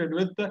diluted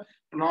with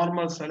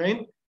normal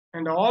saline.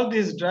 And all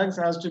these drugs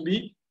has to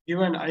be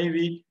given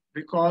IV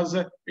because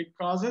it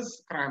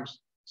causes cramps.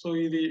 So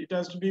it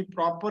has to be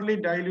properly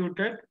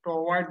diluted to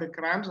avoid the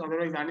cramps.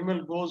 Otherwise, the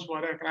animal goes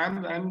for a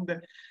cramp,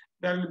 and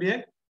there will be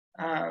a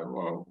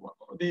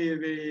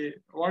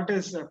what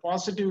is a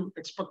positive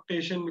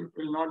expectation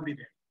will not be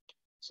there.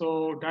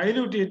 So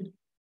dilute it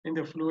in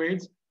the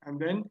fluids and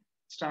then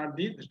start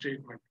the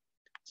treatment.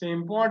 So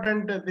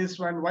important this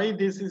one, why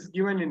this is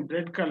given in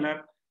red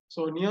color.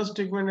 So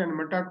neostigmine and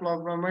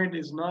metoclopramide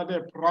is not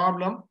a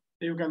problem.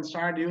 You can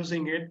start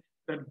using it.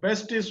 The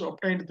best is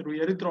obtained through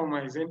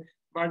erythromycin,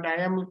 but I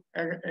am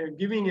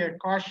giving a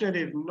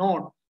cautionary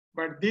note.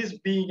 But this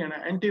being an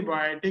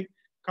antibiotic,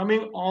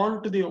 coming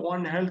on to the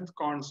One Health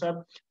concept,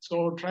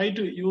 so try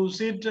to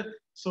use it.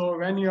 So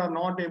when you are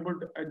not able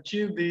to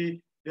achieve the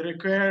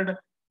required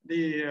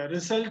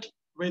result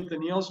with the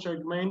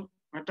neostigmine,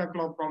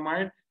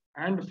 metoclopramide,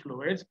 and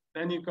fluids,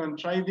 then you can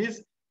try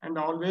this and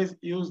always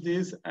use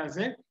this as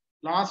a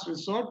last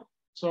resort.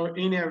 So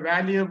in a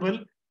valuable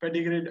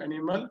pedigreed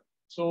animal,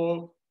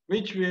 so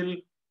which will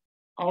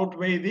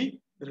outweigh the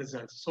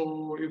results.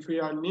 So if we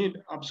are need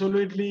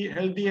absolutely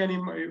healthy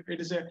animal, if it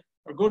is a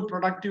good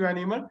productive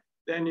animal,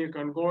 then you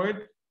can go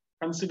ahead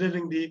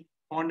considering the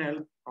One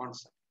Health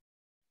concept.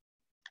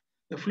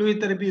 The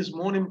fluid therapy is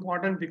more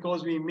important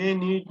because we may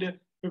need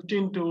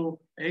 15 to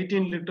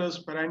 18 liters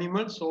per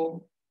animal.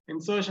 So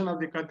insertion of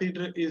the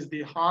catheter is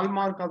the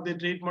hallmark of the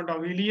treatment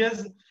of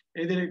ileus.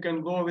 Either you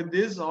can go with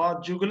this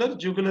or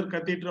jugular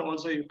catheter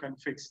also you can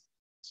fix.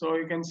 So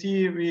you can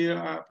see we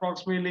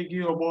approximately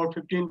give about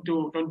 15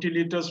 to 20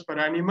 liters per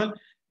animal,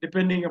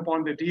 depending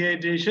upon the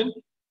dehydration.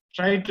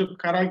 Try to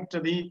correct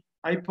the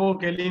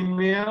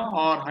hypokalemia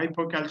or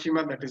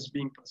hypocalcemia that is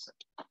being present.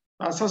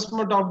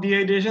 Assessment of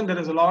dehydration, there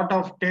is a lot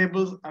of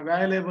tables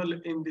available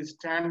in the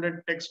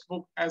standard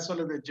textbook as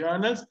well as the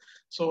journals.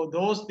 So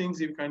those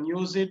things you can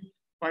use it,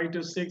 5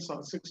 to 6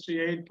 or 6 to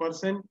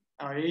 8%,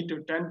 8 to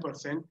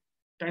 10%,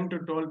 10 to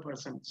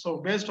 12%. So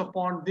based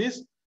upon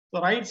this,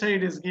 the right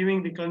side is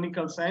giving the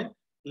clinical sign,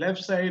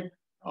 left side,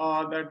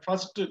 that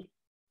first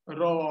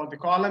row, the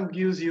column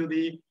gives you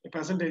the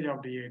percentage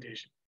of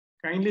dehydration.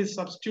 Kindly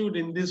substitute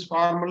in this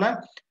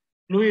formula.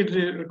 Fluid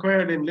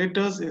required in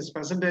liters is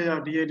percentage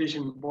of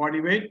dehydration body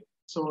weight.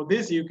 So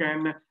this you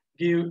can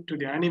give to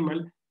the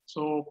animal.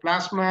 So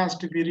plasma has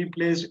to be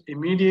replaced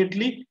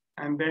immediately,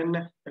 and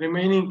then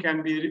remaining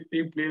can be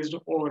replaced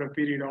over a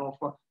period of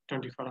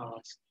 24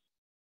 hours.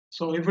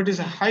 So if it is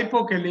a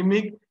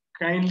hypokalemic,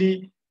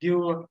 kindly give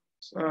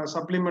a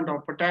supplement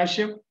of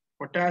potassium.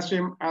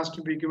 Potassium has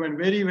to be given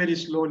very, very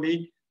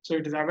slowly. So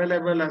it is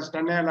available as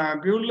 10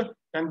 ampule,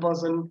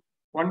 10%,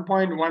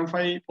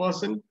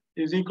 1.15%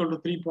 is equal to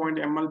 3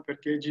 ml per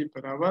kg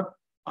per hour.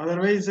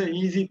 Otherwise, the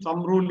easy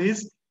thumb rule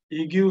is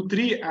you give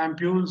 3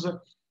 ampules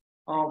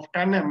of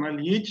 10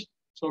 ml each.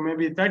 So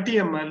maybe 30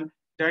 ml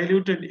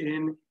diluted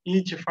in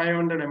each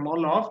 500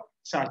 ml of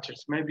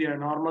sachets. Maybe a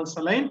normal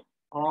saline,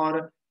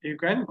 or you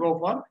can go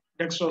for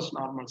dextrose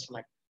normal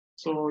saline.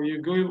 So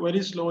you go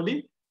very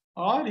slowly,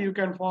 or you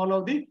can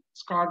follow the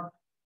Scott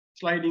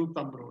sliding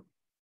thumb rule.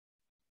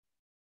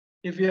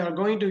 If you are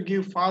going to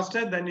give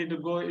faster, then it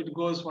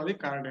goes for the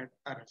cardiac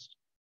arrest.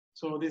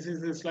 So this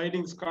is the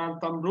sliding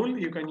Scott thumb rule.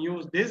 You can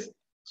use this.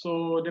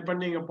 So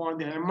depending upon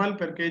the ml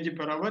per kg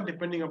per hour,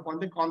 depending upon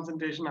the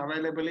concentration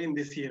available in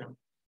the serum,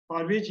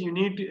 for which you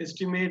need to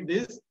estimate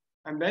this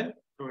and then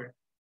do it.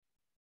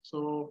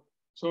 So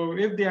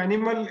if the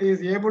animal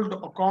is able to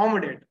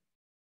accommodate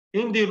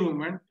in the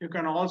rumen, you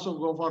can also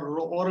go for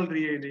oral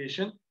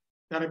rehydration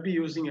therapy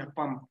using a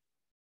pump.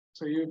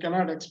 So you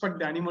cannot expect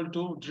the animal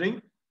to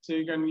drink, so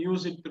you can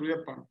use it through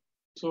a pump.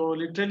 So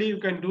literally you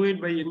can do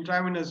it by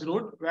intravenous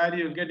route where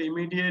you get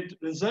immediate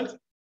results.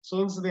 So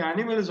since the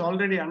animal is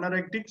already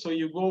anorectic, so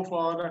you go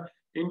for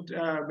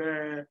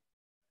the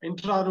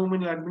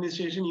intraruminal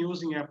administration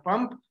using a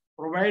pump,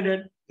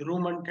 provided the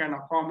rumen can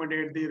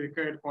accommodate the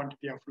required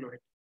quantity of fluid.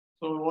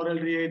 So oral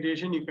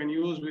rehydration you can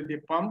use with the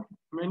pump.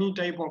 Many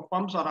type of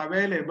pumps are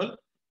available,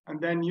 and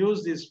then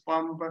use this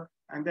pump,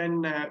 and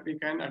then we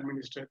can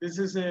administer. This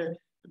is a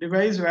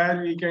device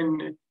where we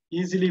can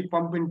easily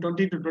pump in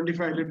 20 to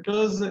 25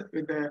 liters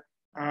with a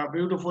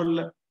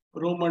beautiful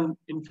rumen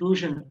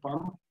infusion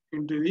pump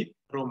into the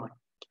rumen.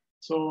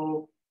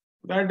 So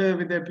that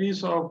with a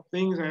piece of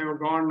things I have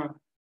gone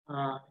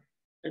a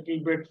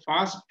little bit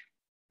fast,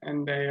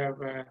 and I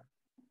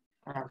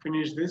have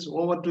finished this.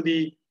 Over to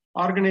the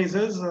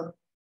organizers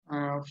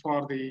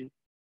for the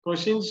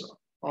questions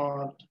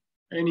or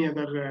any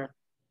other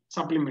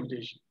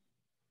supplementation.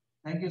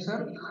 Thank you,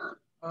 sir.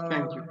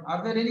 Thank you.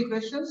 Are there any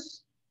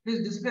questions?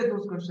 Please display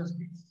those questions,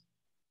 please.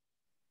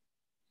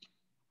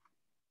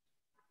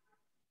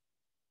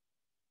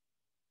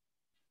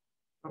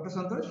 Dr.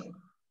 Santosh?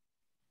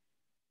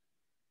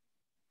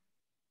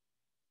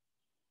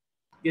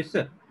 Yes,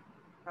 sir.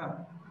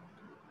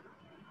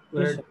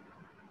 Yes, sir.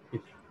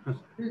 Yes. Sir.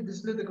 Please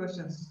display the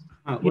questions.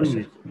 One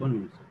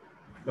minute, sir.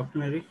 Dr.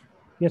 Naresh?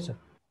 Yes, sir.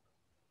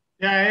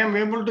 Yeah, I am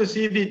able to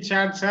see the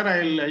chat, sir.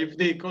 If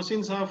the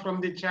questions are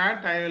from the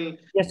chat, I will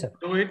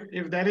do it.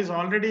 If there is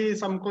already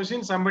some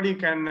questions, somebody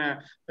can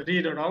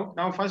read it out.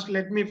 Now, first,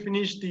 let me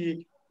finish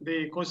the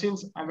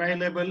questions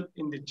available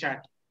in the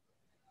chat.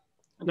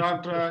 Yes,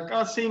 Dr.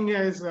 Kasing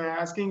is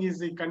asking, is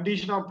the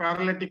condition of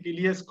paralytic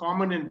ileus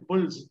common in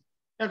bulls?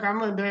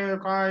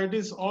 It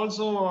is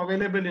also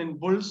available in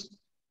bulls.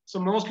 So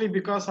mostly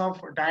because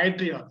of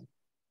dietary.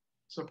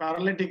 So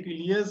paralytic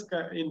ileus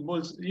in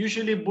bulls.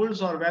 Usually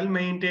bulls are well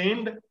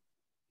maintained.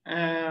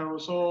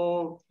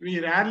 So we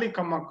rarely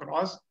come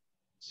across.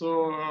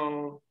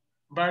 So,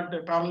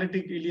 but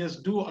paralytic ileus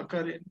do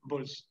occur in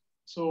bulls.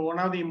 So one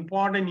of the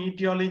important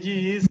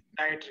etiology is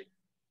dietary.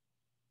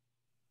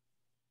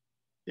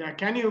 Yeah,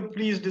 can you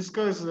please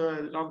discuss,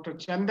 Dr.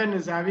 Chandan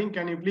is having,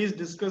 can you please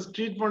discuss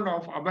treatment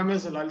of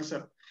abomasal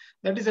ulcer?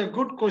 That is a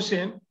good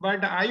question,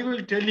 but I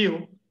will tell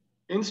you,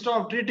 instead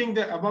of treating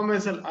the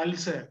abomasal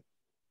ulcer,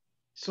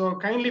 so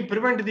kindly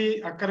prevent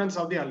the occurrence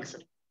of the ulcer.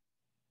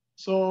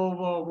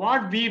 So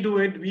what we do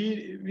it,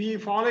 we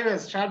follow a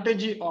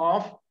strategy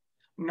of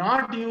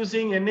not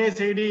using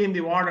NSAID in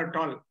the ward at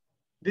all.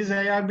 This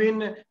I have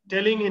been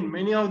telling in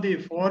many of the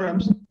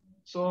forums.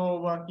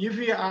 So if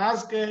we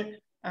ask a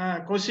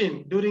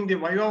question during the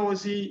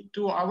YOC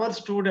to our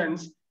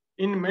students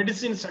in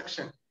medicine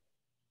section,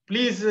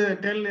 please tell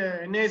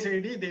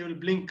NSAID, they will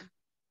blink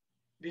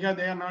because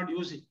they are not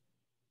using.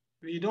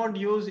 We don't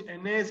use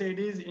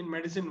NSAIDs in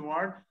medicine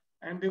ward,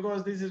 and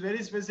because this is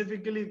very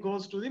specifically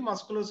goes to the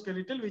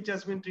musculoskeletal, which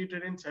has been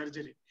treated in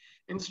surgery.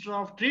 Instead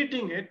of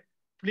treating it,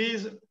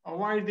 please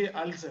avoid the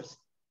ulcers.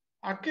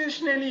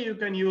 Occasionally, you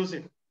can use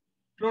it.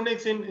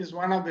 Flunixin is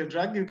one of the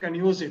drug, you can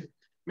use it.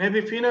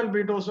 Maybe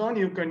phenylbutazone,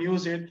 you can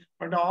use it,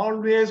 but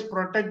always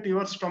protect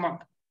your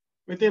stomach.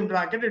 Within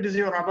bracket, it is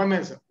your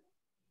abomasal.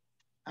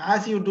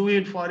 As you do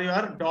it for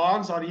your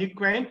dogs or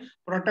equine,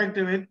 protect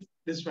with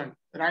this one.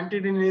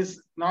 Ranitidine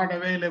is not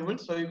available,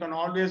 so you can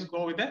always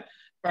go with a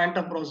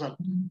pantoprazole.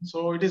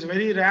 So it is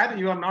very rare,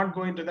 you are not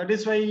going to. That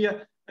is why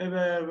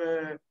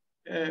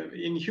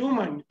in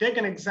human, take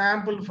an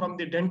example from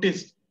the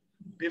dentist.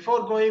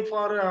 Before going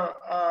for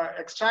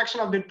extraction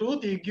of the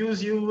tooth, he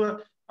gives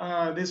you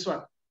this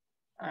one.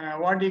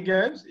 What he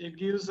gives? He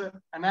gives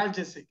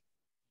analgesic.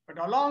 But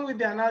along with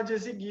the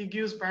analgesic, he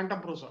gives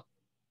pantoprazole.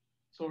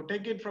 So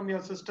take it from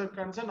your sister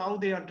concern, how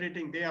they are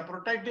treating. They are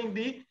protecting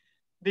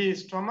the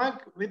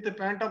stomach with the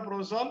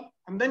pantoprazole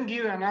and then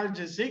give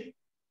analgesic.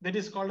 That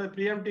is called a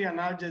preemptive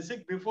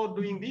analgesic before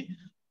doing the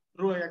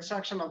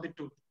extraction of the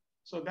tooth.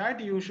 So that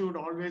you should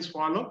always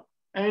follow.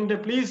 And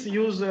please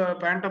use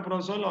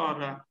pantoprazole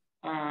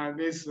or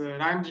this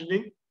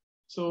ranitidine.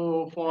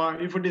 So for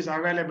if it is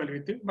available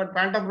with you, but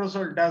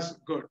pantoprazole does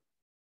good.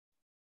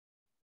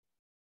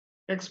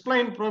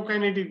 Explain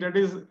prokinetic, that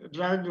is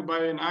drug by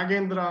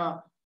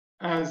Nagendra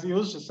as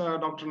used, Sir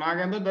Dr.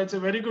 Nagendra. That's a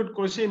very good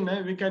question.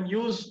 We can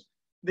use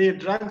the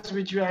drugs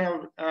which we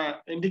have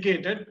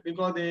indicated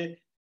because they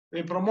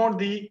promote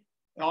the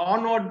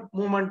onward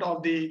movement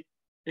of the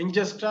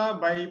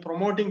ingesta by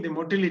promoting the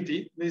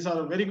motility. These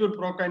are a very good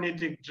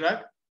prokinetic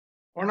drug.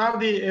 One of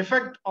the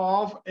effect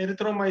of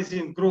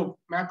erythromycin group,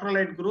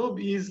 macrolide group,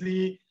 is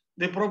the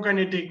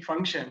prokinetic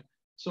function.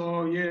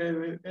 So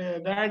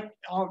that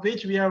of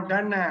which we have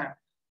done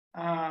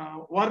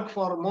work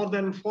for more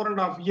than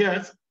 4.5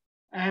 years.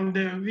 And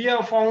we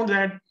have found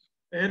that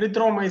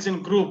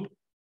erythromycin group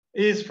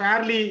is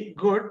fairly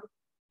good,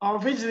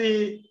 of which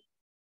the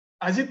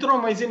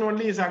azithromycin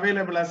only is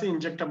available as an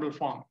injectable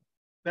form.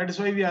 That is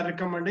why we are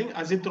recommending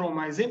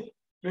azithromycin.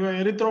 Because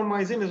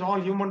erythromycin is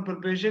all human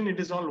preparation, it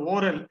is all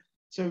oral,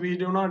 so we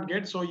do not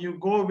get. So you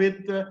go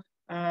with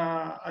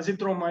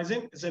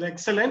azithromycin, it's an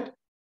excellent,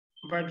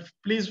 but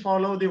please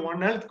follow the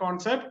One Health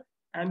concept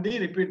and the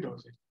repeat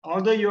dosage.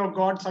 Although you have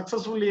got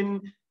successful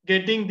in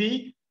getting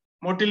the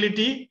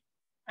motility,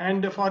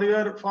 and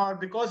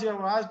because you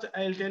have asked,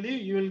 I'll tell you,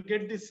 you will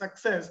get the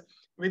success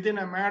within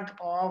a matter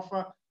of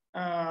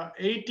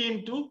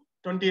 18 to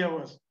 20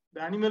 hours.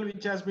 The animal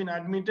which has been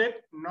admitted,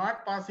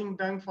 not passing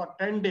tongue for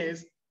 10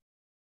 days,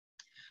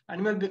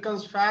 animal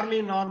becomes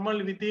fairly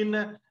normal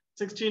within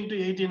 16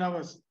 to 18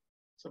 hours.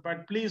 So,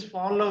 but please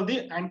follow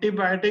the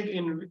antibiotic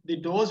in the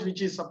dose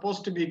which is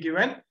supposed to be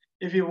given.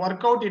 If you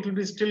work out, it will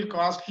be still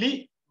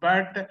costly,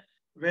 but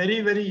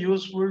very, very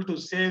useful to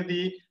save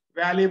the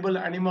valuable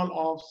animal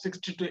of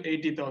 60 to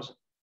 80,000.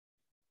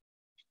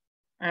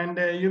 And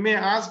you may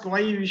ask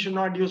why we should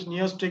not use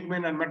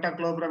neostigmine and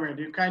metoclopramide.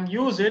 You can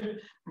use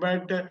it,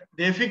 but the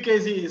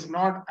efficacy is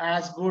not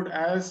as good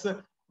as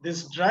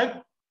this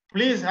drug.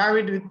 Please have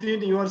it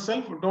within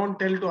yourself. Don't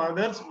tell to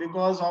others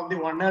because of the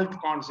One Health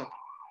concept.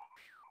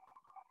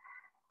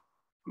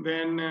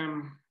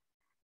 Then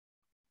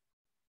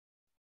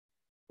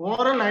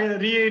oral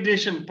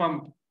rehydration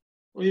pump.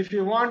 If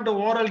you want the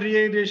oral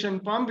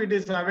rehydration pump, it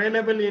is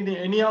available in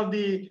any of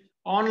the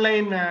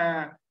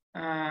online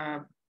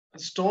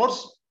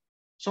stores.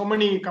 So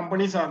many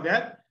companies are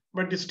there.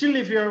 But still,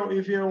 if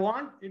you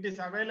want, it is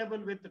available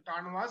with the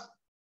Tanvas.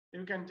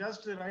 You can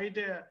just write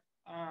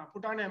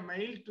put on a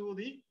mail to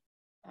the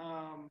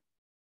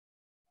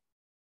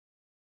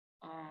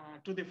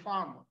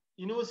farm,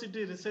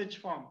 university research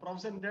farm,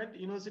 Professor Dead,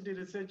 university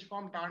research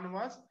farm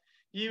Tanvas.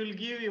 He will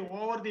give you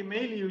over the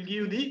mail. He will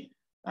give the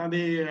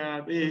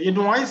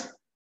invoice,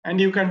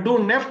 and you can do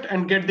NEFT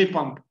and get the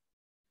pump.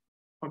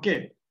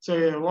 Okay,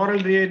 so oral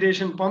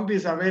rehydration pump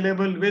is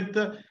available with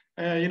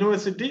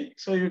university,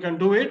 so you can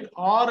do it,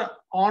 or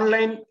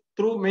online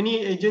through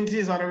many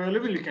agencies are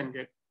available, you can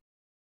get.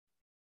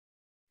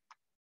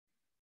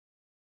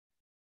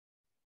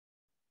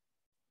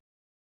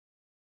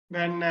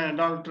 Then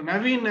Dr.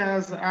 Naveen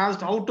has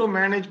asked how to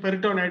manage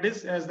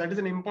peritonitis, as that is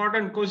an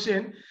important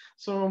question.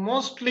 So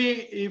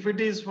mostly if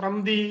it is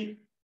from the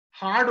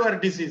hardware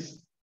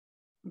disease,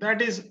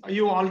 that is,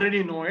 you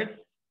already know it,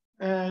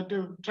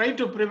 to try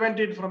to prevent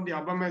it from the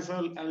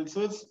abomasal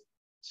ulcers.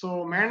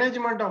 So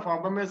management of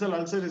abomasal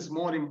ulcer is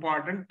more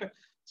important.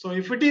 So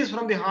if it is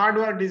from the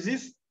hardware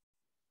disease,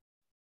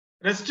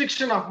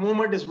 restriction of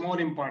movement is more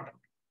important.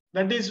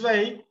 That is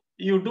why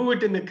you do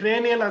it in the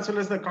cranial as well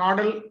as the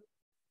caudal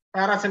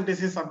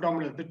paracentesis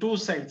abdominal, the two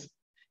sides.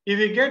 If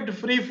you get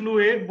free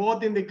fluid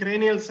both in the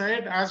cranial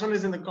side as well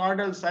as in the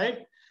caudal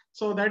side,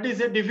 so that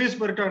is a diffuse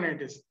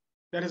peritonitis.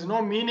 There is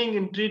no meaning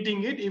in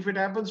treating it if it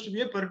happens to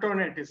be a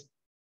peritonitis.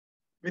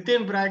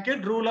 Within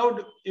bracket, rule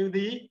out if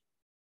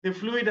the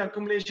fluid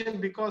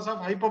accumulation because of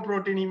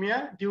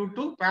hypoproteinemia due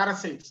to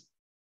parasites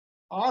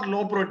or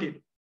low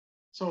protein.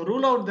 So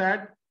rule out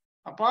that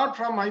apart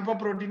from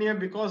hypoproteinemia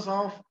because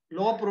of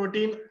low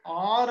protein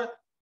or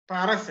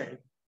parasite,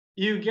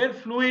 you get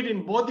fluid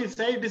in both the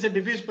sides, it is a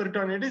diffuse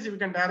peritonitis, you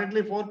can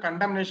directly for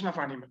contamination of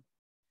animal.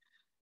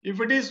 If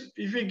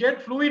you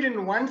get fluid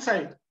in one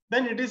side,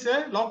 then it is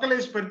a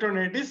localized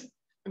peritonitis.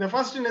 The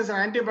first is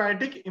an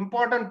antibiotic.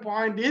 Important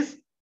point is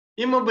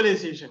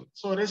immobilization.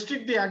 So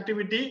restrict the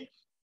activity,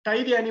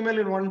 tie the animal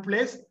in one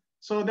place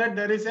so that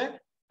there is a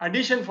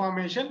adhesion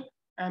formation,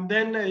 and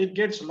then it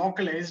gets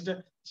localized.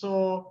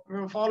 So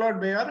followed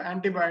by our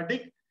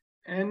antibiotic,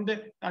 and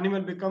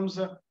animal becomes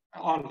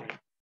all right.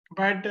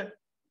 But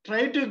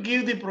try to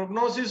give the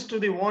prognosis to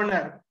the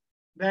owner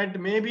that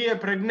maybe a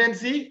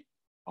pregnancy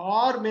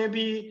or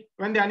maybe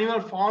when the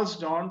animal falls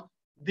down,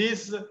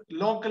 this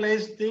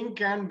localized thing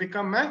can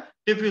become a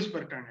diffuse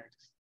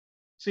peritonitis.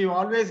 So you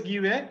always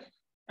give a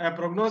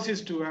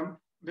prognosis to them.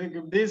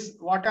 This,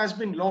 what has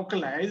been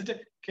localized,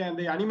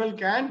 the animal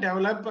can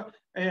develop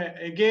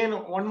again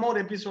one more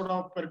episode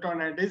of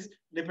peritonitis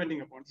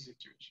depending upon the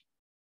situation.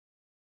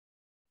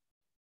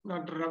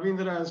 Dr.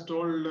 Ravindra has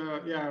told,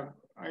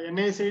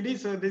 NSAID.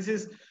 So this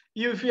is,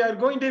 if we are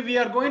going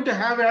to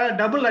have a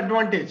double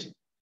advantage.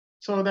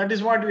 So that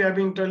is what we have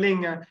been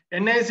telling.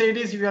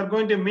 NSAIDs, we are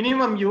going to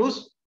minimum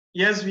use.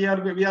 Yes, we are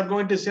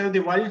going to save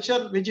the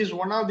vulture, which is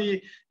one of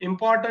the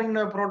important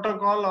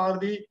protocol or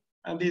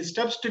the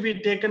steps to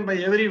be taken by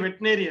every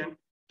veterinarian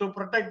to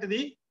protect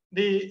the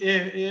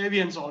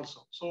avians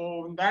also.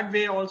 So in that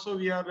way also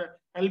we are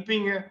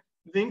helping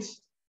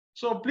things.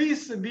 So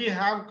please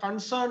have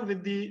concern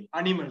with the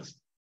animals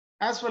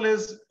as well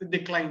as the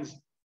clients.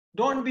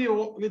 Don't be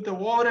with the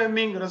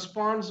overwhelming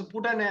response.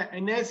 Put an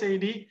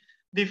NSAID,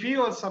 the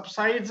fever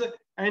subsides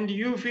and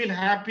you feel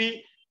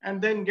happy,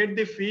 and then get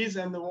the fees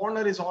and the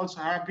owner is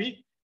also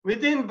happy.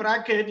 Within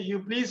bracket, you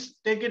please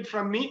take it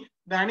from me,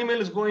 the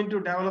animal is going to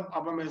develop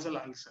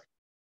abomasal ulcer.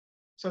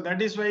 So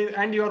that is why,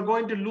 and you are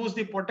going to lose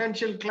the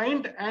potential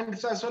client and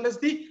as well as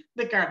the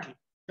cattle.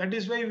 That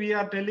is why we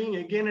are telling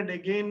again and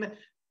again,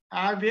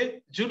 have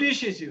a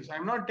judicious use.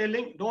 I'm not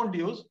telling don't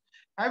use.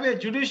 Have a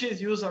judicious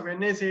use of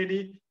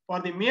NSAID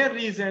for the mere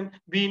reason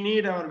we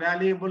need our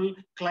valuable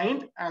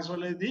client as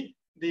well as the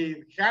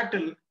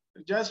cattle,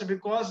 just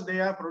because they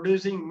are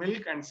producing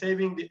milk and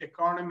saving the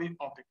economy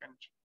of the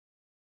country.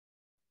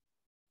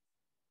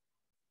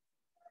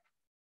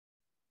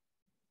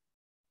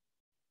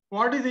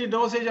 What is the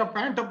dosage of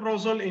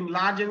pantoprazole in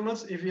large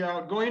animals? If you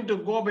are going to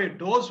go by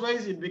dose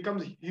wise, it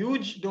becomes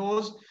huge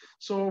dose.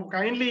 So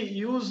kindly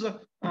use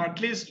at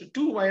least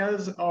 2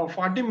 vials of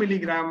 40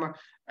 milligram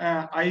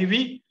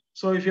IV.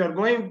 So if you are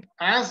going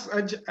as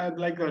such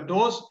like a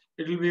dose,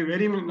 it will be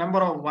very number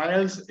of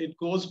vials. It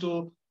goes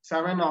to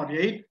 7 or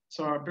 8.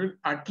 So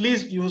at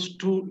least use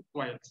 2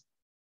 vials.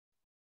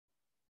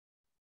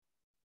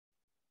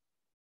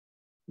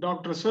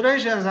 Dr.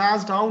 Suresh has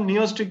asked how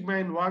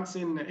neostigmine works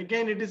in,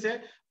 again, it is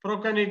a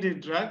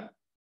procognitive drug.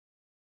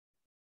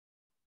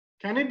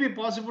 Can it be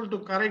possible to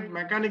correct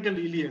mechanical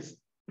ileus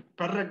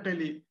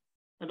perrectally?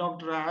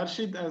 Dr.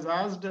 Harshit has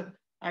asked,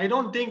 I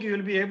don't think you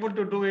will be able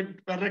to do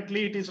it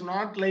correctly. It is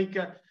not like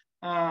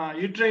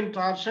uterine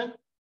torsion.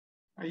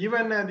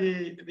 Even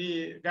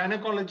the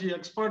gynecology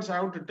experts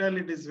have to tell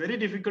it is very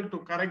difficult to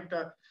correct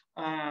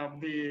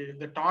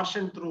the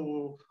torsion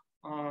through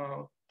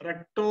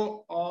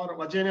recto or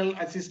vaginal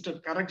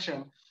assisted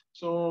correction.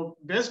 So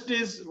best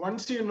is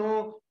once you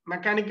know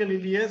mechanical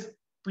ileus,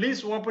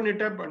 please open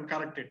it up and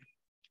correct it.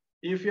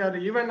 If you are,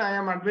 even I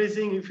am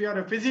advising, if you are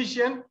a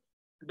physician,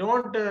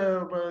 don't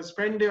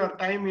spend your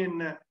time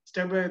in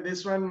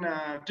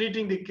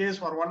treating the case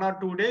for 1 or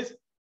 2 days.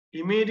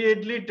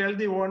 Immediately tell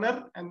the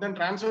owner and then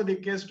transfer the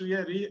case to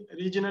a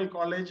regional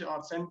college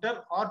or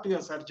center or to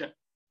a surgeon.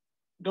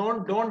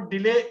 Don't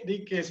delay the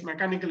case,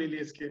 mechanical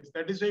ileus case.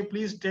 That is why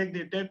please take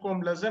the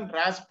take-home lesson,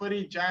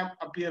 raspberry jam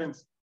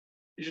appearance.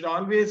 You should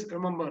always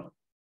remember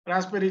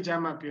raspberry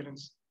jam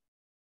appearance.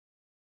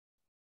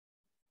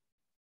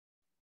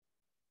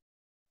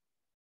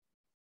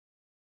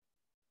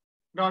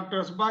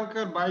 Dr.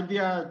 Subhankar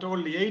Baidya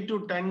told 8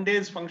 to 10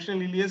 days functional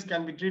ileus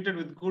can be treated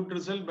with good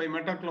result by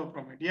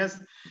metoclopramide.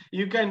 Yes,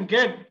 you can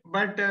get,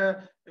 but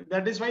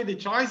that is why the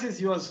choice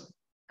is yours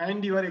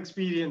and your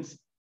experience.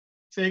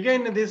 So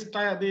again, this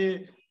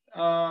the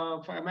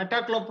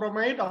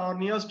metoclopramide or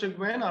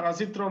neostigmine or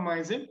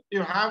azithromycin,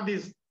 you have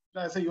this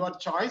as your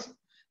choice,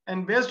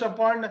 and based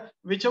upon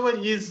whichever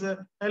is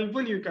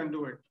helpful, you can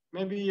do it.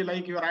 Maybe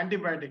like your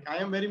antibiotic. I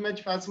am very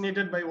much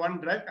fascinated by one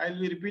drug. I'll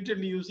be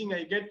repeatedly using.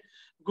 I get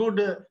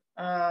good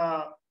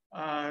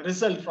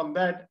result from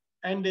that.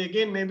 And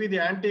again, maybe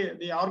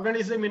the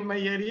organism in my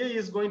area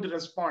is going to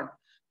respond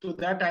to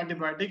that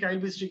antibiotic. I'll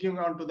be sticking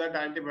on to that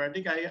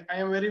antibiotic. I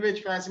am very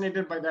much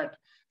fascinated by that.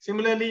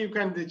 Similarly, you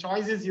can, the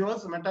choice is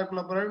yours,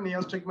 metoclopramide,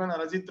 neostigmine,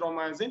 or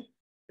azithromycin.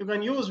 You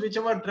can use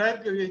whichever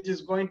drug which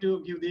is going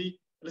to give the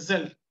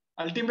result.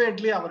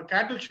 Ultimately, our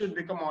cattle should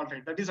become all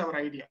right. That is our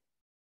idea.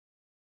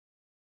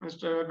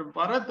 Mr.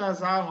 Bharat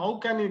has asked, how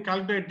can you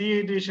calculate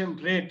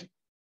dehydration rate?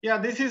 Yeah,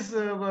 this is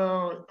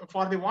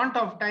for the want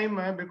of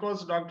time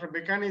because Dr.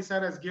 Bekani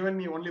sir has given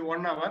me only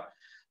 1 hour.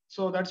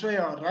 So that's why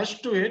I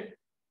rushed to it.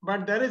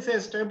 But there is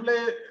a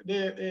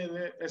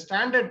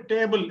standard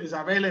table is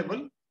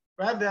available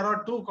where there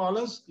are 2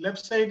 columns.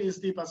 Left side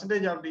is the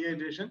percentage of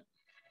dehydration.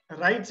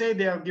 Right side,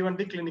 they have given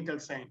the clinical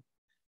sign.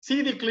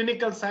 See the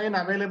clinical sign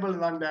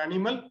available on the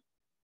animal.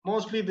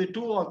 Mostly the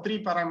 2 or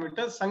 3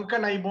 parameters,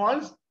 sunken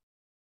eyeballs,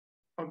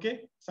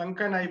 okay,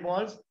 sunken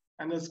eyeballs,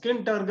 and the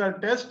skin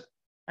turgor test,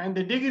 and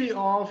the degree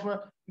of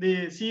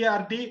the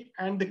CRT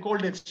and the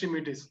cold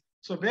extremities.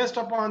 So based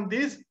upon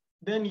this,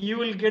 then you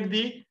will get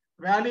the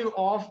value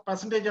of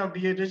percentage of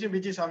dehydration,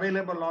 which is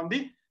available on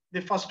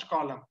the first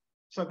column.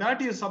 So that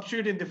you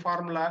substitute in the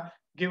formula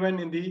given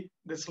in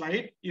the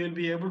slide, you will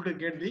be able to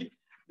get the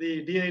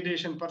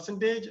dehydration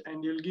percentage,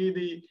 and you'll give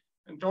the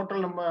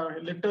total number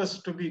of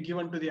liters to be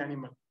given to the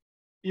animal.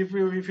 If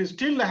you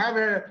still have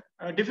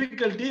a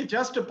difficulty,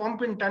 just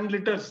pump in 10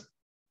 liters.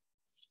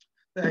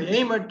 The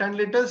aim at 10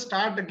 liters,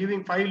 start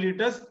giving 5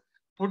 liters,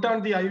 put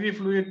on the IV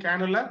fluid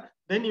cannula,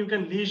 then you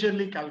can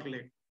leisurely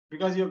calculate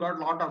because you've got a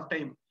lot of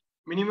time.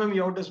 Minimum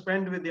you have to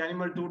spend with the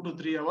animal 2 to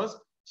 3 hours.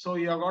 So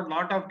you have got a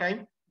lot of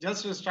time.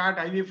 Just to start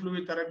IV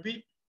fluid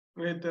therapy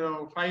with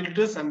 5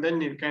 liters and then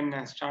you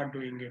can start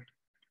doing it.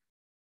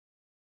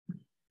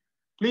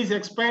 Please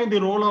explain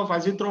the role of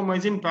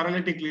azithromycin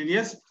paralytic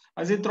ileus.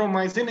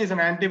 Azithromycin is an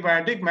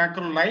antibiotic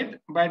macrolide,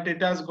 but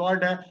it has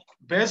got a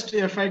best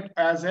effect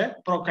as a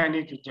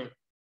prokinetic.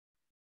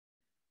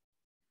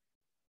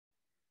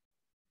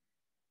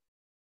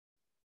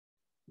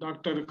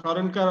 Dr.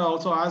 Karunkar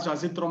also asked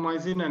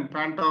azithromycin and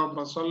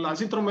pantoprazole.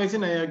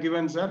 Azithromycin I have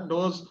given, sir.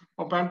 Dose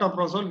of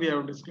pantoprazole we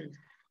have discussed.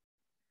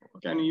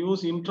 Can you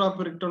use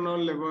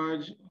intraperitoneal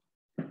lavage?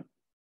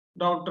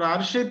 Dr.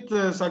 Arshit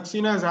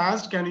Saxena has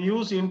asked, can you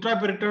use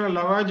intraperitoneal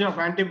lavage of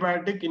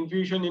antibiotic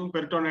infusion in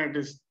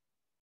peritonitis?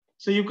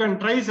 So you can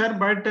try, sir,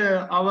 but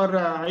our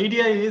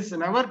idea is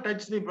never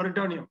touch the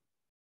peritoneum.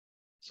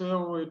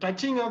 So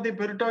touching of the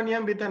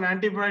peritoneum with an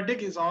antibiotic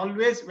is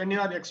always when you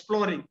are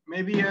exploring,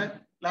 maybe a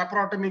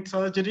laparotomic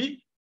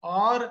surgery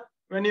or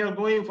when you are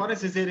going for a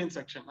cesarean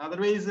section.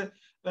 Otherwise,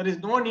 there is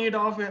no need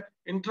of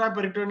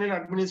intraperitoneal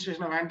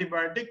administration of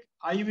antibiotic.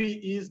 IV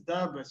is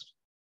the best.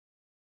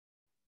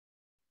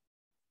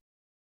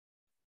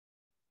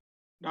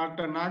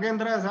 Dr.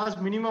 Nagendra has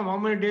asked minimum how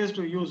many days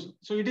to use.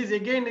 So it is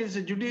again, it's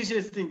a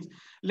judicious thing.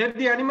 Let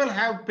the animal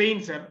have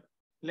pain, sir.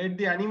 Let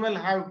the animal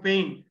have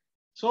pain.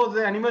 So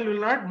the animal will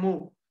not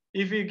move.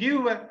 If you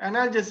give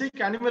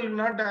analgesic, animal will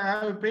not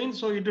have pain,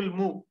 so it will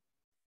move.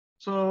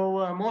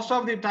 So most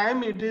of the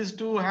time it is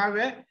to have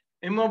a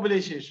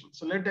immobilization.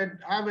 So let it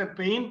have a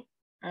pain,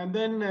 and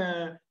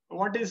then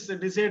what is the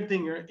desired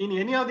thing? In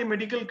any of the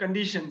medical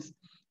conditions,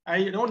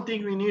 I don't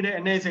think we need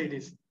an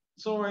NSAIDs.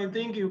 So I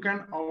think you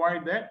can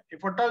avoid that.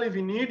 If at all, if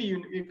you need,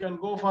 you can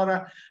go for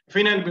a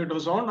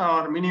phenylbutazone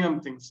or minimum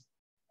things.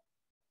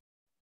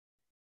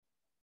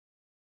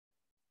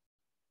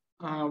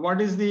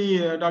 What is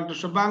the, Dr.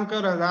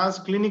 Shubhankar has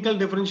asked, clinical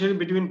differential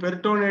between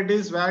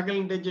peritonitis, vagal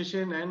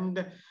indigestion,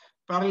 and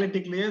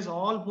paralytic ileus,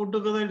 all put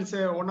together, it's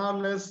a one or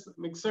less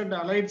mixed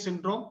allied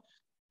syndrome.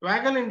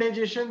 Vagal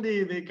indigestion,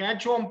 the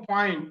catch-home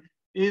point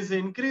is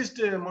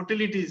increased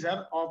motility,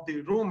 sir, of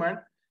the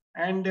rumen.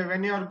 And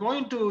when you are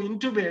going to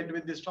intubate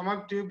with the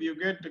stomach tube, you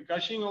get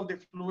gushing of the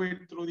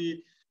fluid through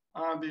the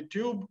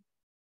tube.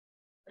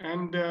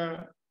 And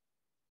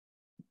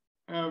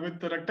with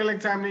the rectal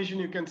examination,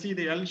 you can see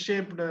the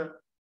L-shaped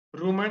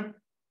rumen.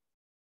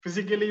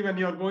 Physically, when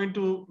you are going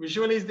to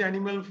visualize the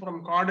animal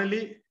from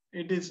caudally,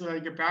 it is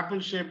like a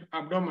papal-shaped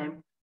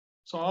abdomen.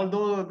 So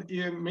although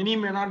many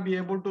may not be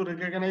able to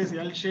recognize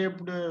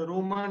L-shaped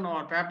rumen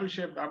or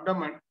papal-shaped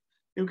abdomen,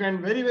 you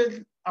can very well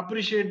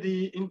appreciate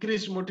the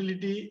increased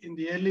motility in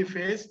the early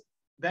phase.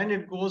 Then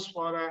it goes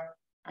for a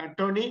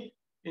atony,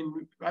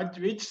 at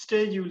which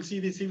stage you will see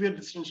the severe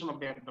distension of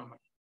the abdomen.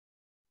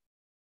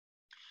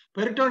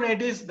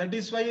 Peritonitis, that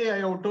is why I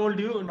have told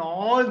you in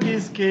all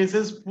these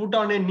cases, put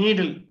on a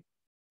needle.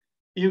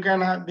 You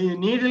can have, the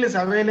needle is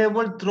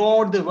available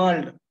throughout the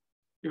world.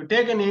 You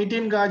take an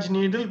 18-gauge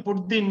needle,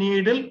 put the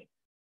needle.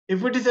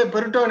 If it is a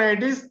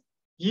peritonitis,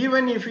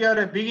 even if you are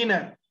a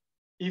beginner,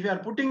 if you are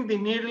putting the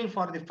needle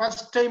for the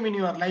first time in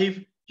your life,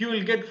 you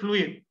will get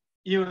fluid.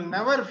 You will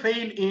never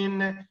fail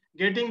in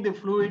getting the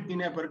fluid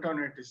in a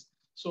peritonitis.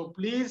 So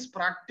please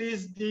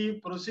practice the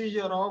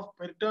procedure of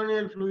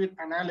peritoneal fluid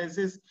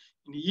analysis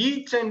in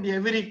each and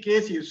every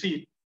case you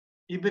see.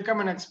 You become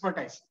an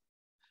expertise.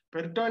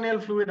 Peritoneal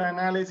fluid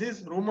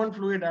analysis, rumen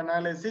fluid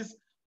analysis,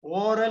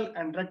 oral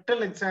and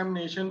rectal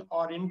examination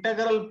are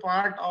integral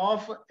part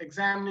of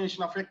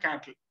examination of a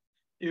cattle.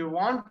 If you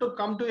want to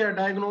come to a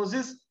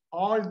diagnosis,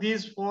 all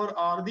these four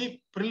are the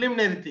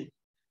preliminary thing.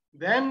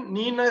 Then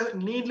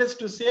needless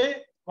to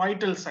say,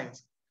 vital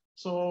signs.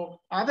 So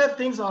other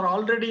things are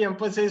already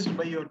emphasized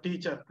by your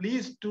teacher.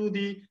 Please do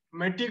the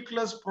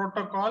meticulous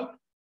protocol.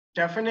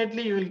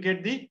 Definitely you will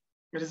get the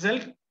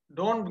result.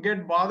 Don't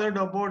get bothered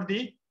about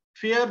the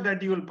fear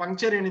that you will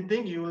puncture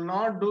anything. You will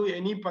not do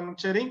any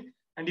puncturing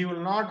and you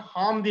will not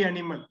harm the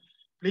animal.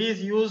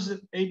 Please use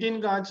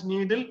 18-gauge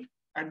needle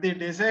at the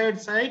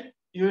desired site.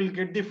 You will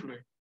get the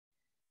fluid.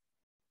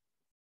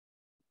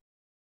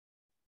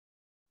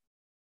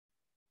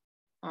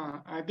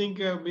 I think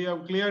we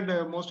have cleared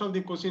most of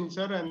the questions,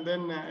 sir, and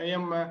then I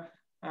am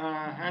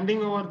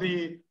handing over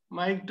the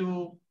mic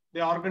to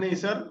the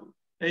organizer,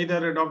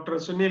 either Dr.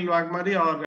 Sunil Wagmari or